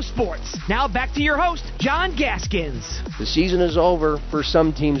Midco Sports. Now back to your host, John Gaskins. The season is over for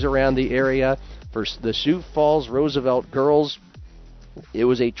some teams around the area. For the Sioux Falls Roosevelt girls, it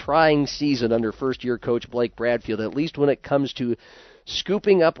was a trying season under first-year coach Blake Bradfield, at least when it comes to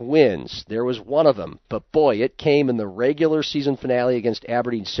scooping up wins. There was one of them, but boy, it came in the regular season finale against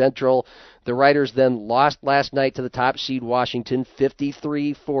Aberdeen Central. The Riders then lost last night to the top seed Washington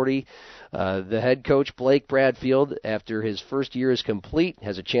 53-40. The head coach, Blake Bradfield, after his first year is complete,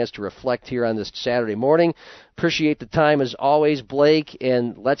 has a chance to reflect here on this Saturday morning. Appreciate the time as always, Blake,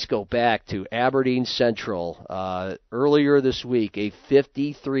 and let's go back to Aberdeen Central. Earlier this week, a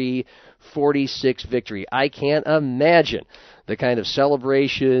 53-46 victory. I can't imagine the kind of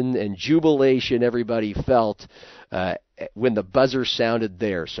celebration and jubilation everybody felt when the buzzer sounded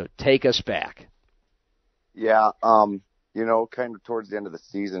there. So take us back. Yeah, kind of towards the end of the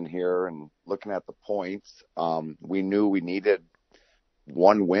season here and looking at the points, we knew we needed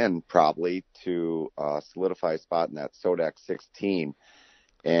one win probably to solidify a spot in that SODAC 16.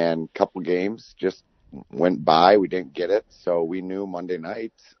 And a couple games just went by. We didn't get it. So we knew Monday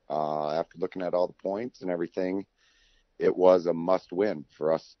night, after looking at all the points and everything, it was a must win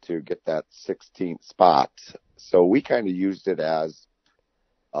for us to get that 16th spot. So we kind of used it as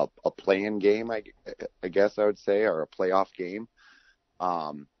a play-in game, I guess I would say, or a playoff game.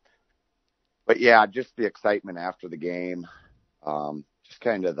 But yeah, just the excitement after the game, just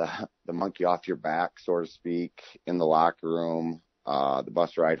kind of the monkey off your back, so to speak, in the locker room. The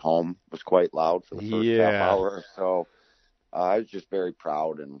bus ride home was quite loud for the first half hour or so. I was just very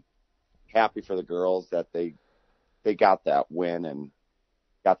proud and happy for the girls that they got that win and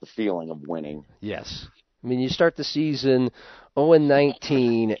got the feeling of winning. Yes. I mean, you start the season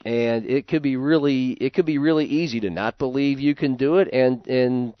 0-19, and it could be really easy to not believe you can do it,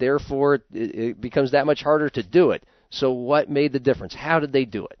 and therefore it becomes that much harder to do it. So what made the difference? How did they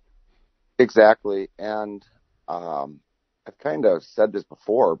do it? Exactly, and I've kind of said this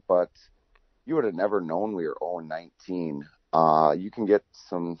before, but you would have never known we were 0-19. You can get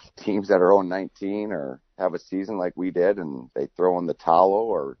some teams that are 0-19 or have a season like we did, and they throw in the towel,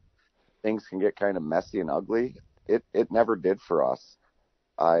 or things can get kind of messy and ugly. It never did for us.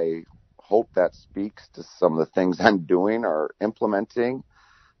 I hope that speaks to some of the things I'm doing or implementing.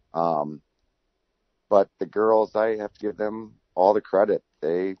 But the girls, I have to give them all the credit.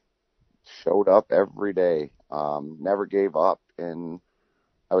 They showed up every day, never gave up. And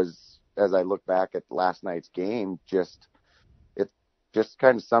as I look back at last night's game, it just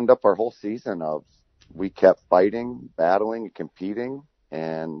kind of summed up our whole season of we kept fighting, battling, and competing,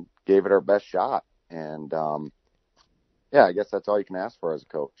 and gave it our best shot. And, I guess that's all you can ask for as a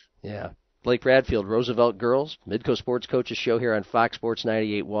coach. Yeah. Blake Bradfield, Roosevelt Girls, Midco Sports Coaches Show here on Fox Sports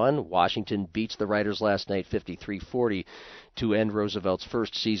 98.1. Washington beats the Riders last night 53-40 to end Roosevelt's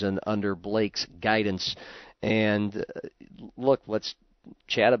first season under Blake's guidance. And look, let's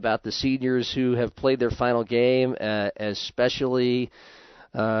chat about the seniors who have played their final game, especially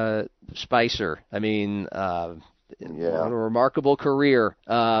Spicer. I mean, what a remarkable career.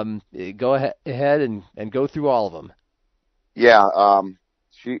 Go ahead and go through all of them. Yeah,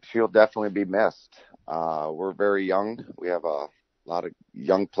 she'll definitely be missed. We're very young. We have a lot of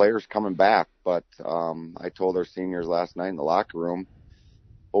young players coming back, but I told our seniors last night in the locker room,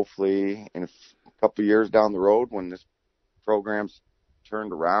 hopefully in a couple of years down the road when this program's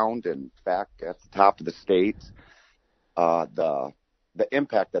turned around and back at the top of the state, the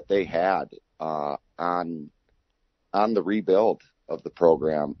impact that they had on the rebuild of the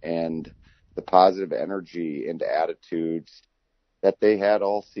program and the positive energy and attitudes that they had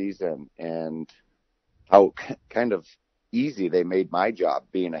all season, and how kind of easy they made my job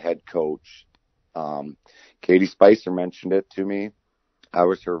being a head coach. Katie Spicer mentioned it to me. I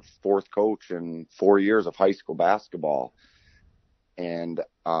was her fourth coach in 4 years of high school basketball. And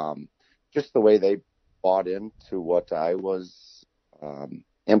just the way they bought into what I was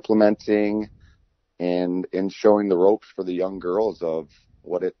implementing and showing the ropes for the young girls of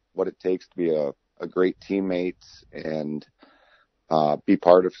what it takes to be a great teammate and be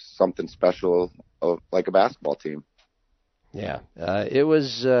part of something special like a basketball team. Yeah,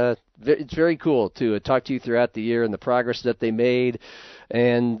 it's very cool to talk to you throughout the year and the progress that they made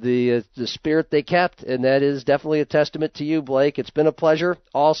and the spirit they kept, and that is definitely a testament to you, Blake. It's been a pleasure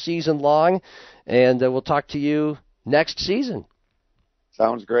all season long, and we'll talk to you next season.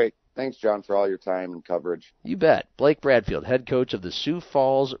 Sounds great. Thanks, John, for all your time and coverage. You bet. Blake Bradfield, head coach of the Sioux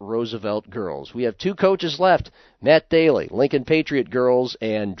Falls Roosevelt Girls. We have two coaches left, Matt Daly, Lincoln Patriot Girls,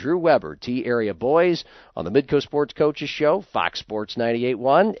 and Drew Weber, T-Area Boys, on the Midco Sports Coaches Show, Fox Sports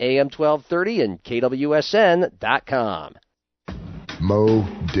 98.1, AM 1230, and KWSN.com. Mow,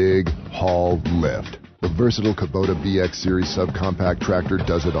 dig, haul, lift. The versatile Kubota BX Series subcompact tractor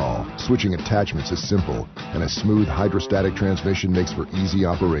does it all. Switching attachments is simple, and a smooth hydrostatic transmission makes for easy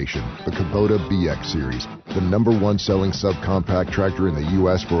operation. The Kubota BX Series, the #1 selling subcompact tractor in the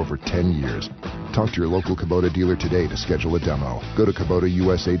U.S. for over 10 years. Talk to your local Kubota dealer today to schedule a demo. Go to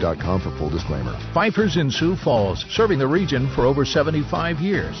KubotaUSA.com for full disclaimer. Pfeiffer's in Sioux Falls, serving the region for over 75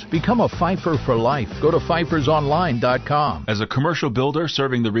 years. Become a Pfeiffer for life. Go to PfeiffersOnline.com. As a commercial builder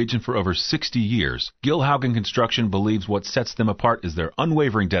serving the region for over 60 years, Gil Haugen Construction believes what sets them apart is their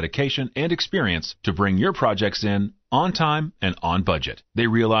unwavering dedication and experience to bring your projects in on time and on budget. They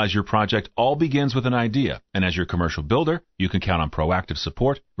realize your project all begins with an idea, and as your commercial builder, you can count on proactive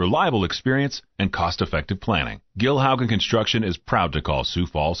support, reliable experience, and cost-effective planning. Gil Haugen Construction is proud to call Sioux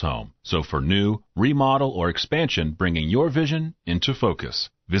Falls home. So for new, remodel, or expansion, bringing your vision into focus,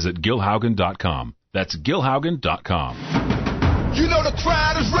 visit GilHaugen.com. That's GilHaugen.com. You know the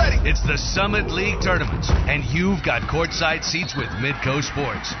crowd is ready. It's the Summit League Tournament, and you've got courtside seats with Midco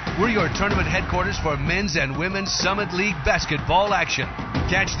Sports. We're your tournament headquarters for men's and women's Summit League basketball action.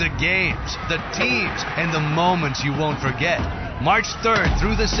 Catch the games, the teams, and the moments you won't forget. March 3rd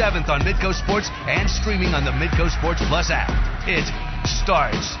through the 7th on Midco Sports and streaming on the Midco Sports Plus app. It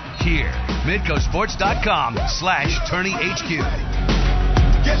starts here. MidcoSports.com/TourneyHQ.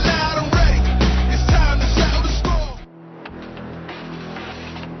 Get loud and ready. It's time to settle the score.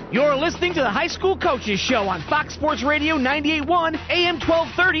 You're listening to the High School Coaches Show on Fox Sports Radio 98.1, AM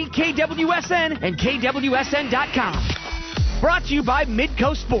 1230, KWSN, and KWSN.com. Brought to you by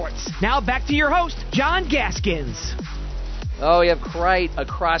Midco Sports. Now back to your host, John Gaskins. Oh, we have quite a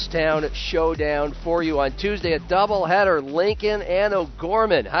crosstown showdown for you on Tuesday. A doubleheader, Lincoln and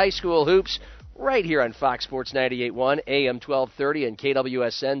O'Gorman High School hoops right here on Fox Sports 98.1, AM 1230, and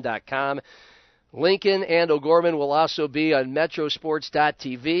KWSN.com. Lincoln and O'Gorman will also be on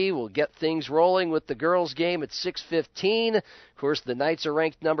Metrosports.tv. We'll get things rolling with the girls' game at 6:15. Of course, the Knights are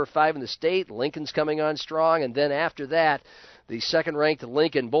ranked number 5 in the state. Lincoln's coming on strong. And then after that, the second-ranked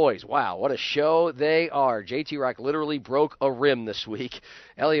Lincoln boys. Wow, what a show they are. JT Rock literally broke a rim this week.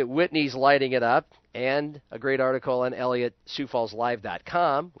 Elliot Whitney's lighting it up. And a great article on Elliot,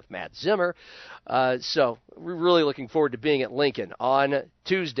 SiouxFallsLive.com with Matt Zimmer. So we're really looking forward to being at Lincoln on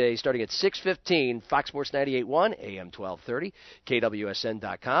Tuesday, starting at 6:15, Fox Sports 98.1, AM 1230,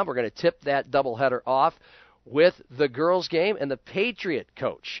 KWSN.com. We're going to tip that doubleheader off with the girls' game and the Patriot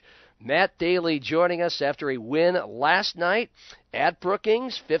coach, Matt Daly, joining us after a win last night at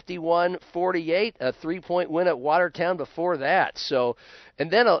Brookings, 51-48, a three-point win at Watertown before that. So, and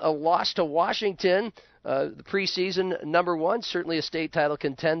then a loss to Washington, the preseason number 1, certainly a state title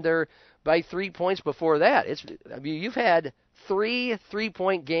contender, by 3 points before that. You've had 3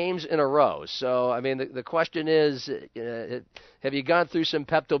 3-point games in a row. So, I mean, the question is, have you gone through some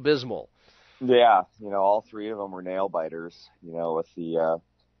Pepto-Bismol? Yeah, all 3 of them were nail-biters. With the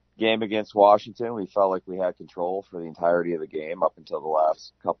game against Washington, we felt like we had control for the entirety of the game up until the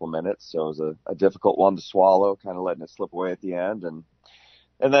last couple minutes. So it was a difficult one to swallow, kind of letting it slip away at the end. And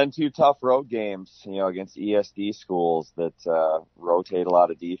then 2 tough road games, against ESD schools that rotate a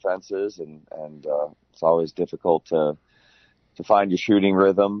lot of defenses, and it's always difficult to find your shooting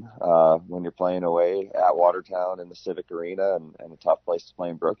rhythm when you're playing away at Watertown in the Civic Arena, and a tough place to play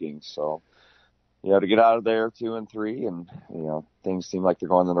in Brookings. So, to get out of there 2-3, and things seem like they're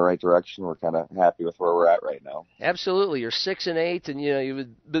going in the right direction. We're kind of happy with where we're at right now. Absolutely, you're 6-8, and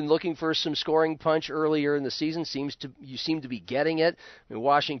you've been looking for some scoring punch earlier in the season. You seem to be getting it. I mean,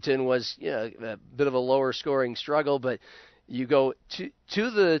 Washington was a bit of a lower scoring struggle, but you go to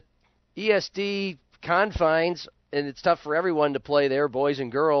the ESD confines, and it's tough for everyone to play there, boys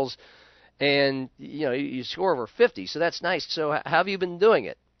and girls, and you score over 50, so that's nice. So how have you been doing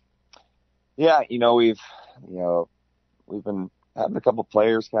it? Yeah, we've been having a couple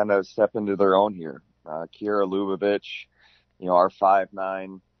players kind of step into their own here. Kira Lubavitch, our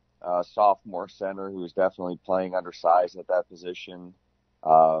 5'9" sophomore center, who's definitely playing undersized at that position,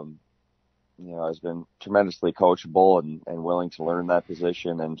 has been tremendously coachable and willing to learn that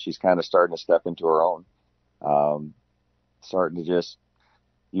position, and she's kind of starting to step into her own, starting to just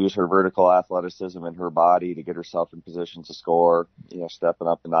use her vertical athleticism in her body to get herself in position to score, stepping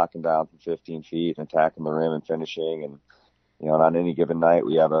up and knocking down from 15 feet and attacking the rim and finishing. And, on any given night,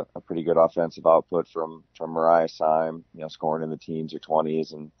 we have a pretty good offensive output from Mariah Syme, scoring in the teens or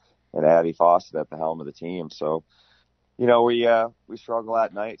 20s, and Addie Fawcett at the helm of the team. So, we struggle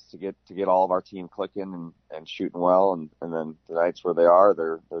at nights to get all of our team clicking and shooting well. And then the nights where they are,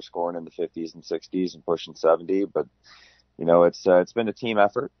 they're scoring in the 50s and 60s and pushing 70. But, it's been a team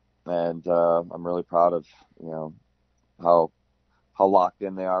effort, and I'm really proud of how locked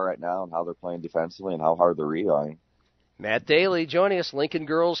in they are right now, and how they're playing defensively, and how hard they're rebounding. Matt Daly joining us, Lincoln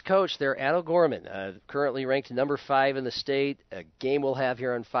girls coach. They're at O'Gorman, currently ranked number 5 in the state. A game we'll have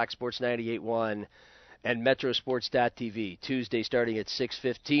here on Fox Sports 98.1 and Metrosports.tv. Tuesday starting at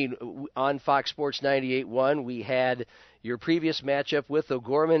 6:15 on Fox Sports 98.1. We had your previous matchup with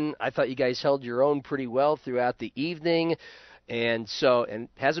O'Gorman. I thought you guys held your own pretty well throughout the evening, and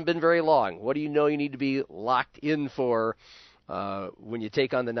hasn't been very long. What do you know you need to be locked in for when you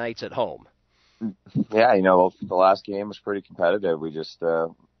take on the Knights at home? Yeah, the last game was pretty competitive. We just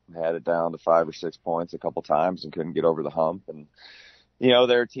had it down to 5 or 6 points a couple times and couldn't get over the hump. And,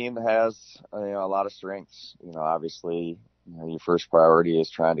 they're a team that has, a lot of strengths. Obviously, your first priority is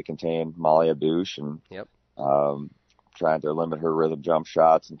trying to contain Molly Abdouche and trying to limit her rhythm jump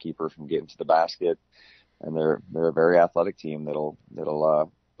shots and keep her from getting to the basket. And they're a very athletic team that'll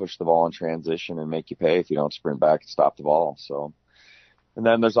push the ball in transition and make you pay if you don't sprint back and stop the ball. So, and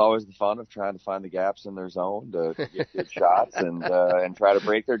then there's always the fun of trying to find the gaps in their zone to get good shots and try to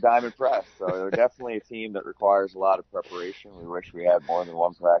break their diamond press. So they're definitely a team that requires a lot of preparation. We wish we had more than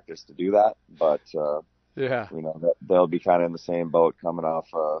one practice to do that, but they'll be kind of in the same boat coming off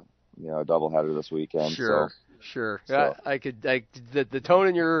a doubleheader this weekend. Sure. So. The tone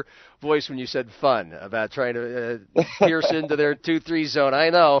in your voice when you said fun about trying to pierce into their 2-3 zone. I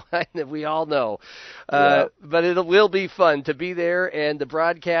know. We all know. But it will be fun to be there and to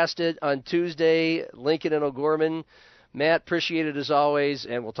broadcast it on Tuesday, Lincoln and O'Gorman. Matt, appreciate it as always,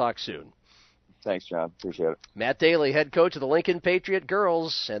 and we'll talk soon. Thanks, John. Appreciate it. Matt Daly, head coach of the Lincoln Patriot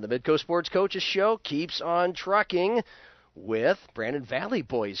Girls, and the Midco Sports Coaches Show keeps on trucking with Brandon Valley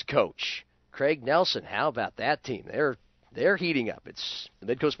Boys coach Craig Nelson. How about that team? They're heating up. It's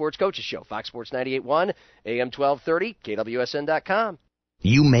the Midco Sports Coaches Show, Fox Sports 98.1, AM 1230, KWSN.com.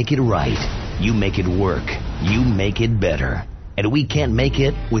 You make it right. You make it work. You make it better. And we can't make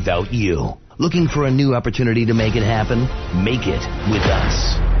it without you. Looking for a new opportunity to make it happen? Make it with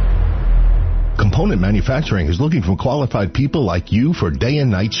us. Component Manufacturing is looking for qualified people like you for day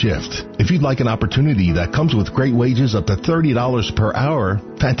and night shifts. If you'd like an opportunity that comes with great wages up to $30 per hour,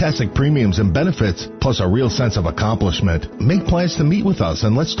 fantastic premiums and benefits, plus a real sense of accomplishment, make plans to meet with us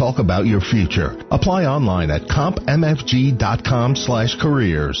and let's talk about your future. Apply online at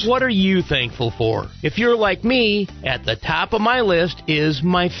compmfg.com/careers. What are you thankful for? If you're like me, at the top of my list is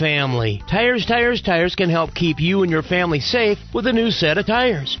my family. Tires can help keep you and your family safe with a new set of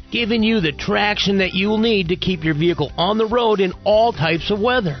tires, giving you the traction that you'll need to keep your vehicle on the road in all types of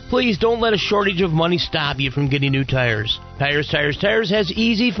weather. Please don't let a shortage of money stop you from getting new tires. Tires has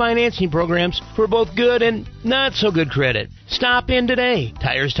easy financing programs for both good and not so good credit. Stop in today.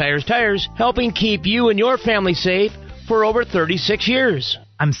 Tires, helping keep you and your family safe for over 36 years.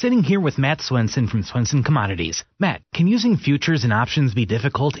 I'm sitting here with Matt Swenson from Swenson Commodities. Matt, can using futures and options be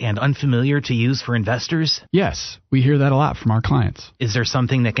difficult and unfamiliar to use for investors? Yes, we hear that a lot from our clients. Is there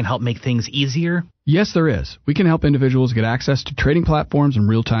something that can help make things easier? Yes, there is. We can help individuals get access to trading platforms and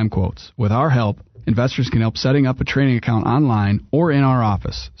real-time quotes. With our help, investors can help setting up a trading account online or in our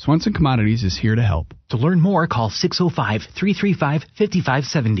office. Swenson Commodities is here to help. To learn more, call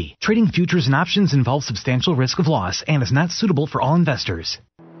 605-335-5570. Trading futures and options involves substantial risk of loss and is not suitable for all investors.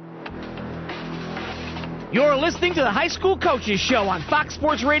 You're listening to the High School Coaches Show on Fox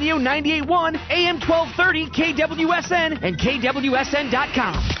Sports Radio 98.1, AM 1230, KWSN, and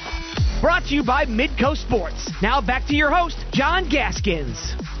KWSN.com. Brought to you by Midco Sports. Now back to your host, John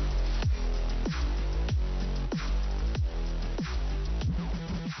Gaskins.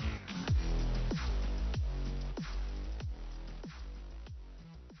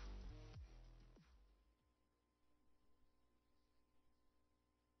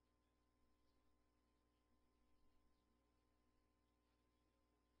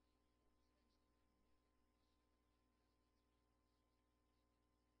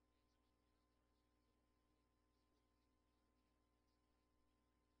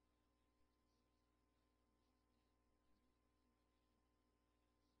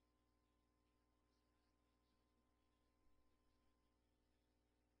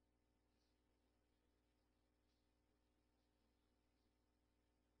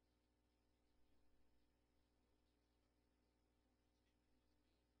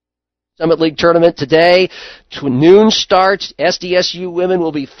 Summit League tournament today. Noon starts. SDSU women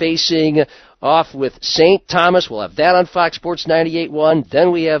will be facing off with St. Thomas. We'll have that on Fox Sports 98.1.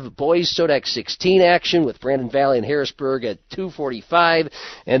 Then we have boys Sodak 16 action with Brandon Valley and Harrisburg at 2:45.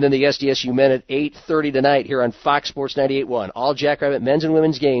 And then the SDSU men at 8:30 tonight here on Fox Sports 98.1. All Jackrabbit men's and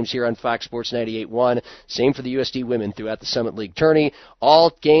women's games here on Fox Sports 98.1. Same for the USD women throughout the Summit League tourney.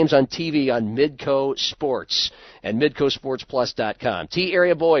 All games on TV on Midco Sports and MidcoSportsPlus.com.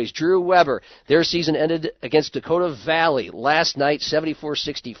 T-Area boys, Drew Weber, their season ended against Dakota Valley last night,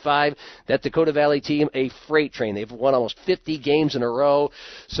 74-65. That Dakota Valley team a freight train. They've won almost 50 games in a row,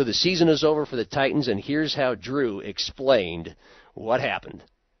 so the season is over for the Titans, and here's how Drew explained what happened.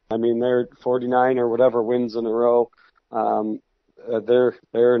 I mean, they're 49 or whatever wins in a row. They're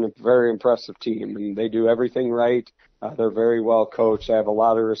a very impressive team, and they do everything right. They're very well coached. I have a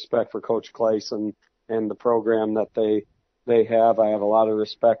lot of respect for Coach Clayson and the program that they have. I have a lot of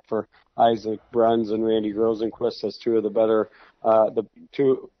respect for Isaac Bruns and Randy Rosenquist as two of the better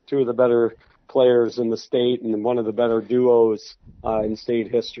players in the state and one of the better duos in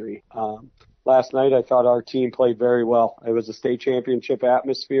state history. Last night I thought our team played very well. It was a state championship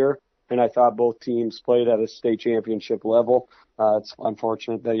atmosphere, and I thought both teams played at a state championship level. It's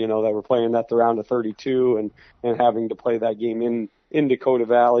unfortunate that, that we're playing at the round of 32 and having to play that game in Dakota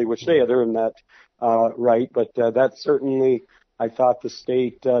Valley, which they had earned that right. But that certainly, I thought the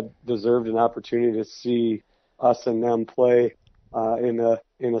state deserved an opportunity to see us and them play in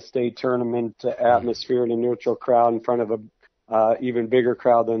a state tournament atmosphere in a neutral crowd in front of a even bigger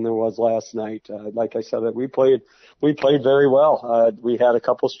crowd than there was last night. Like I said, we played very well. We had a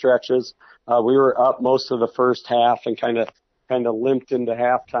couple stretches. We were up most of the first half and kind of limped into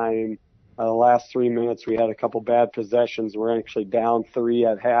halftime. The last 3 minutes, we had a couple bad possessions. We're actually down 3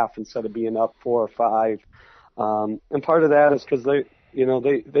 at half instead of being up 4 or 5. And part of that is because they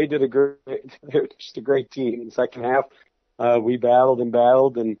did they're just a great team. In the second half, we battled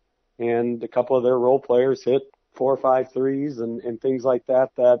and a couple of their role players hit 4 or 5 threes and things like that.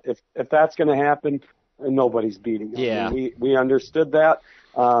 That if that's going to happen, nobody's beating them. Yeah. I mean, we understood that.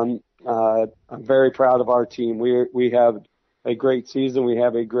 I'm very proud of our team. We have a great season. We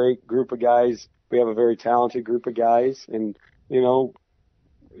have a great group of guys. We have a very talented group of guys, and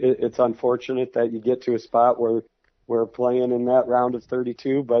it's unfortunate that you get to a spot where we're playing in that round of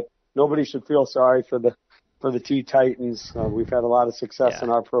 32. But nobody should feel sorry for the T Titans. We've had a lot of success in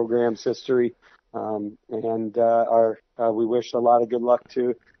our program's history, and we wish a lot of good luck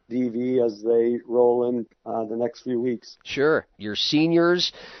to DV as they roll in the next few weeks. Sure. Your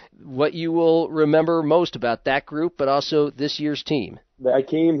seniors, what you will remember most about that group, but also this year's team. I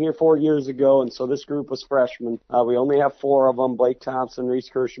came here 4 years ago, and so this group was freshmen. We only have 4 of them: Blake Thompson, Reese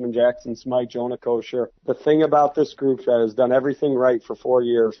Kirschman, Jackson Smythe, Jonah Kosher. The thing about this group that has done everything right for 4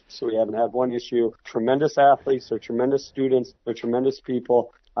 years, so we haven't had one issue. Tremendous athletes, they're tremendous students, they're tremendous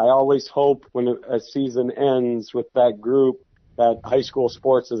people. I always hope when a season ends with that group that high school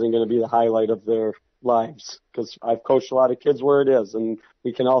sports isn't going to be the highlight of their lives, because I've coached a lot of kids where it is, and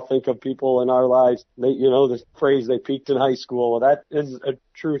we can all think of people in our lives, the phrase they peaked in high school. Well, that is a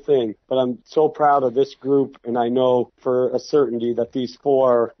true thing, but I'm so proud of this group, and I know for a certainty that these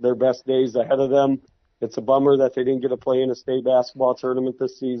 4, their best days ahead of them. It's a bummer that they didn't get to play in a state basketball tournament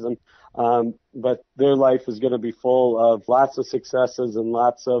this season, but their life is going to be full of lots of successes and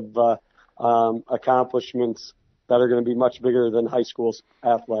lots of accomplishments that are going to be much bigger than high school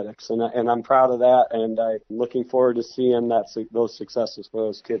athletics. And I'm proud of that, and I'm looking forward to seeing those successes for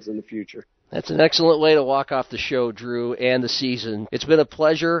those kids in the future. That's an excellent way to walk off the show, Drew, and the season. It's been a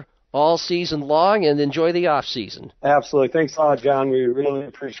pleasure all season long, and enjoy the off season. Absolutely. Thanks a lot, John. We really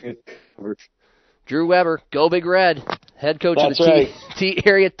appreciate it. Drew Weber, Go Big Red, head coach of the T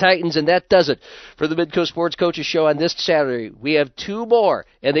Area Titans, and that does it for the Midco Sports Coaches Show on this Saturday. We have 2 more,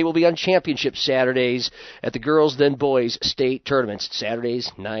 and they will be on championship Saturdays at the Girls Then Boys State Tournaments,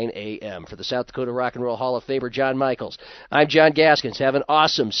 Saturdays, 9 a.m. For the South Dakota Rock and Roll Hall of Famer, John Michaels, I'm John Gaskins. Have an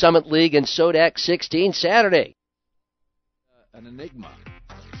awesome Summit League and SODAC 16 Saturday. An enigma.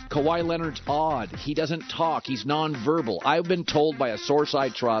 Kawhi Leonard's odd. He doesn't talk. He's nonverbal. I've been told by a source I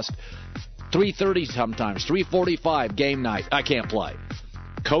trust, 3:30 sometimes, 3:45 game night, I can't play.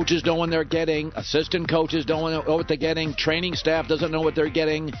 Coaches know when they're getting, assistant coaches don't know what they're getting, training staff doesn't know what they're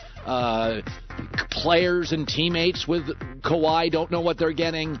getting, players and teammates with Kawhi don't know what they're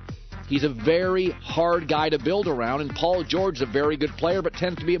getting. He's a very hard guy to build around, and Paul George is a very good player, but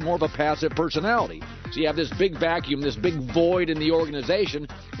tends to be more of a passive personality. So you have this big vacuum, this big void in the organization,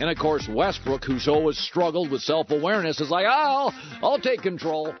 and of course Westbrook, who's always struggled with self-awareness, is like, I'll take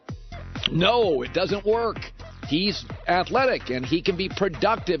control. No, it doesn't work. He's athletic, and he can be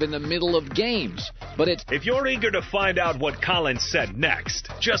productive in the middle of games. But if you're eager to find out what Colin said next,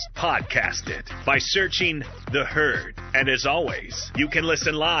 just podcast it by searching The Herd. And as always, you can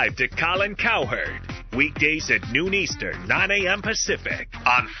listen live to Colin Cowherd, weekdays at noon Eastern, 9 a.m. Pacific,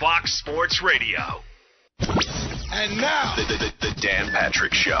 on Fox Sports Radio. And now, the Dan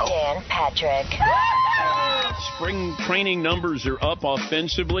Patrick Show. Dan Patrick. Spring training numbers are up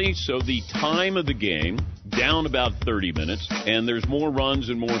offensively, so the time of the game down about 30 minutes, and there's more runs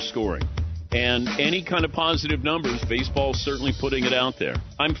and more scoring. And any kind of positive numbers, baseball's certainly putting it out there.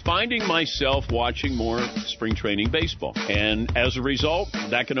 I'm finding myself watching more spring training baseball. And as a result,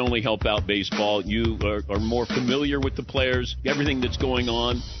 that can only help out baseball. You are more familiar with the players, everything that's going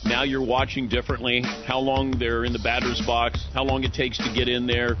on. Now you're watching differently, how long they're in the batter's box, how long it takes to get in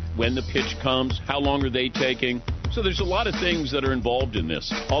there, when the pitch comes, how long are they taking. So there's a lot of things that are involved in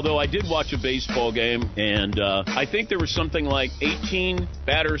this. Although I did watch a baseball game, and I think there was something like 18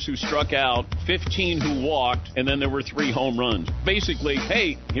 batters who struck out, 15 who walked, and then there were 3 home runs. Basically,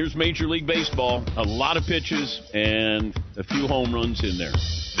 hey, here's Major League Baseball, a lot of pitches, and a few home runs in there.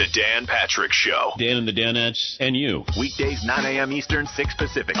 The Dan Patrick Show. Dan and the Danettes, and you. Weekdays 9 a.m. Eastern, 6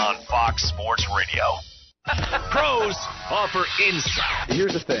 Pacific on Fox Sports Radio. Pros offer insight.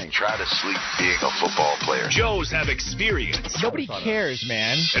 Here's the thing. Try to sleep being a football player. Joes have experience. Nobody cares,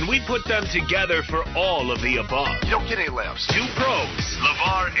 man. And we put them together for all of the above. You don't get any laughs. 2 pros,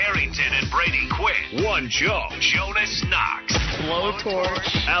 LeVar Arrington and Brady Quinn. 1 Joe, Jonas Knox.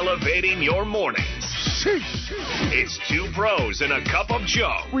 Blowtorch. Elevating your mornings. It's 2 pros and a cup of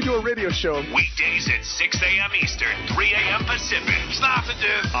Joe. We do a radio show. Weekdays at 6 a.m. Eastern, 3 a.m. Pacific. Stop it,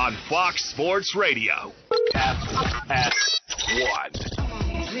 dude. On Fox Sports Radio. FS1.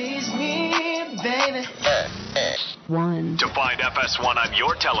 Please me, baby. 1. To find FS1 on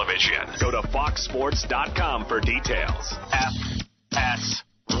your television, go to foxsports.com for details.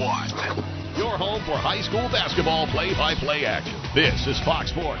 FS1. Your home for high school basketball play-by-play action. This is Fox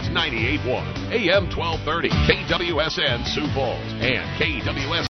Sports 98.1, AM 1230, KWSN Sioux Falls, and KWS.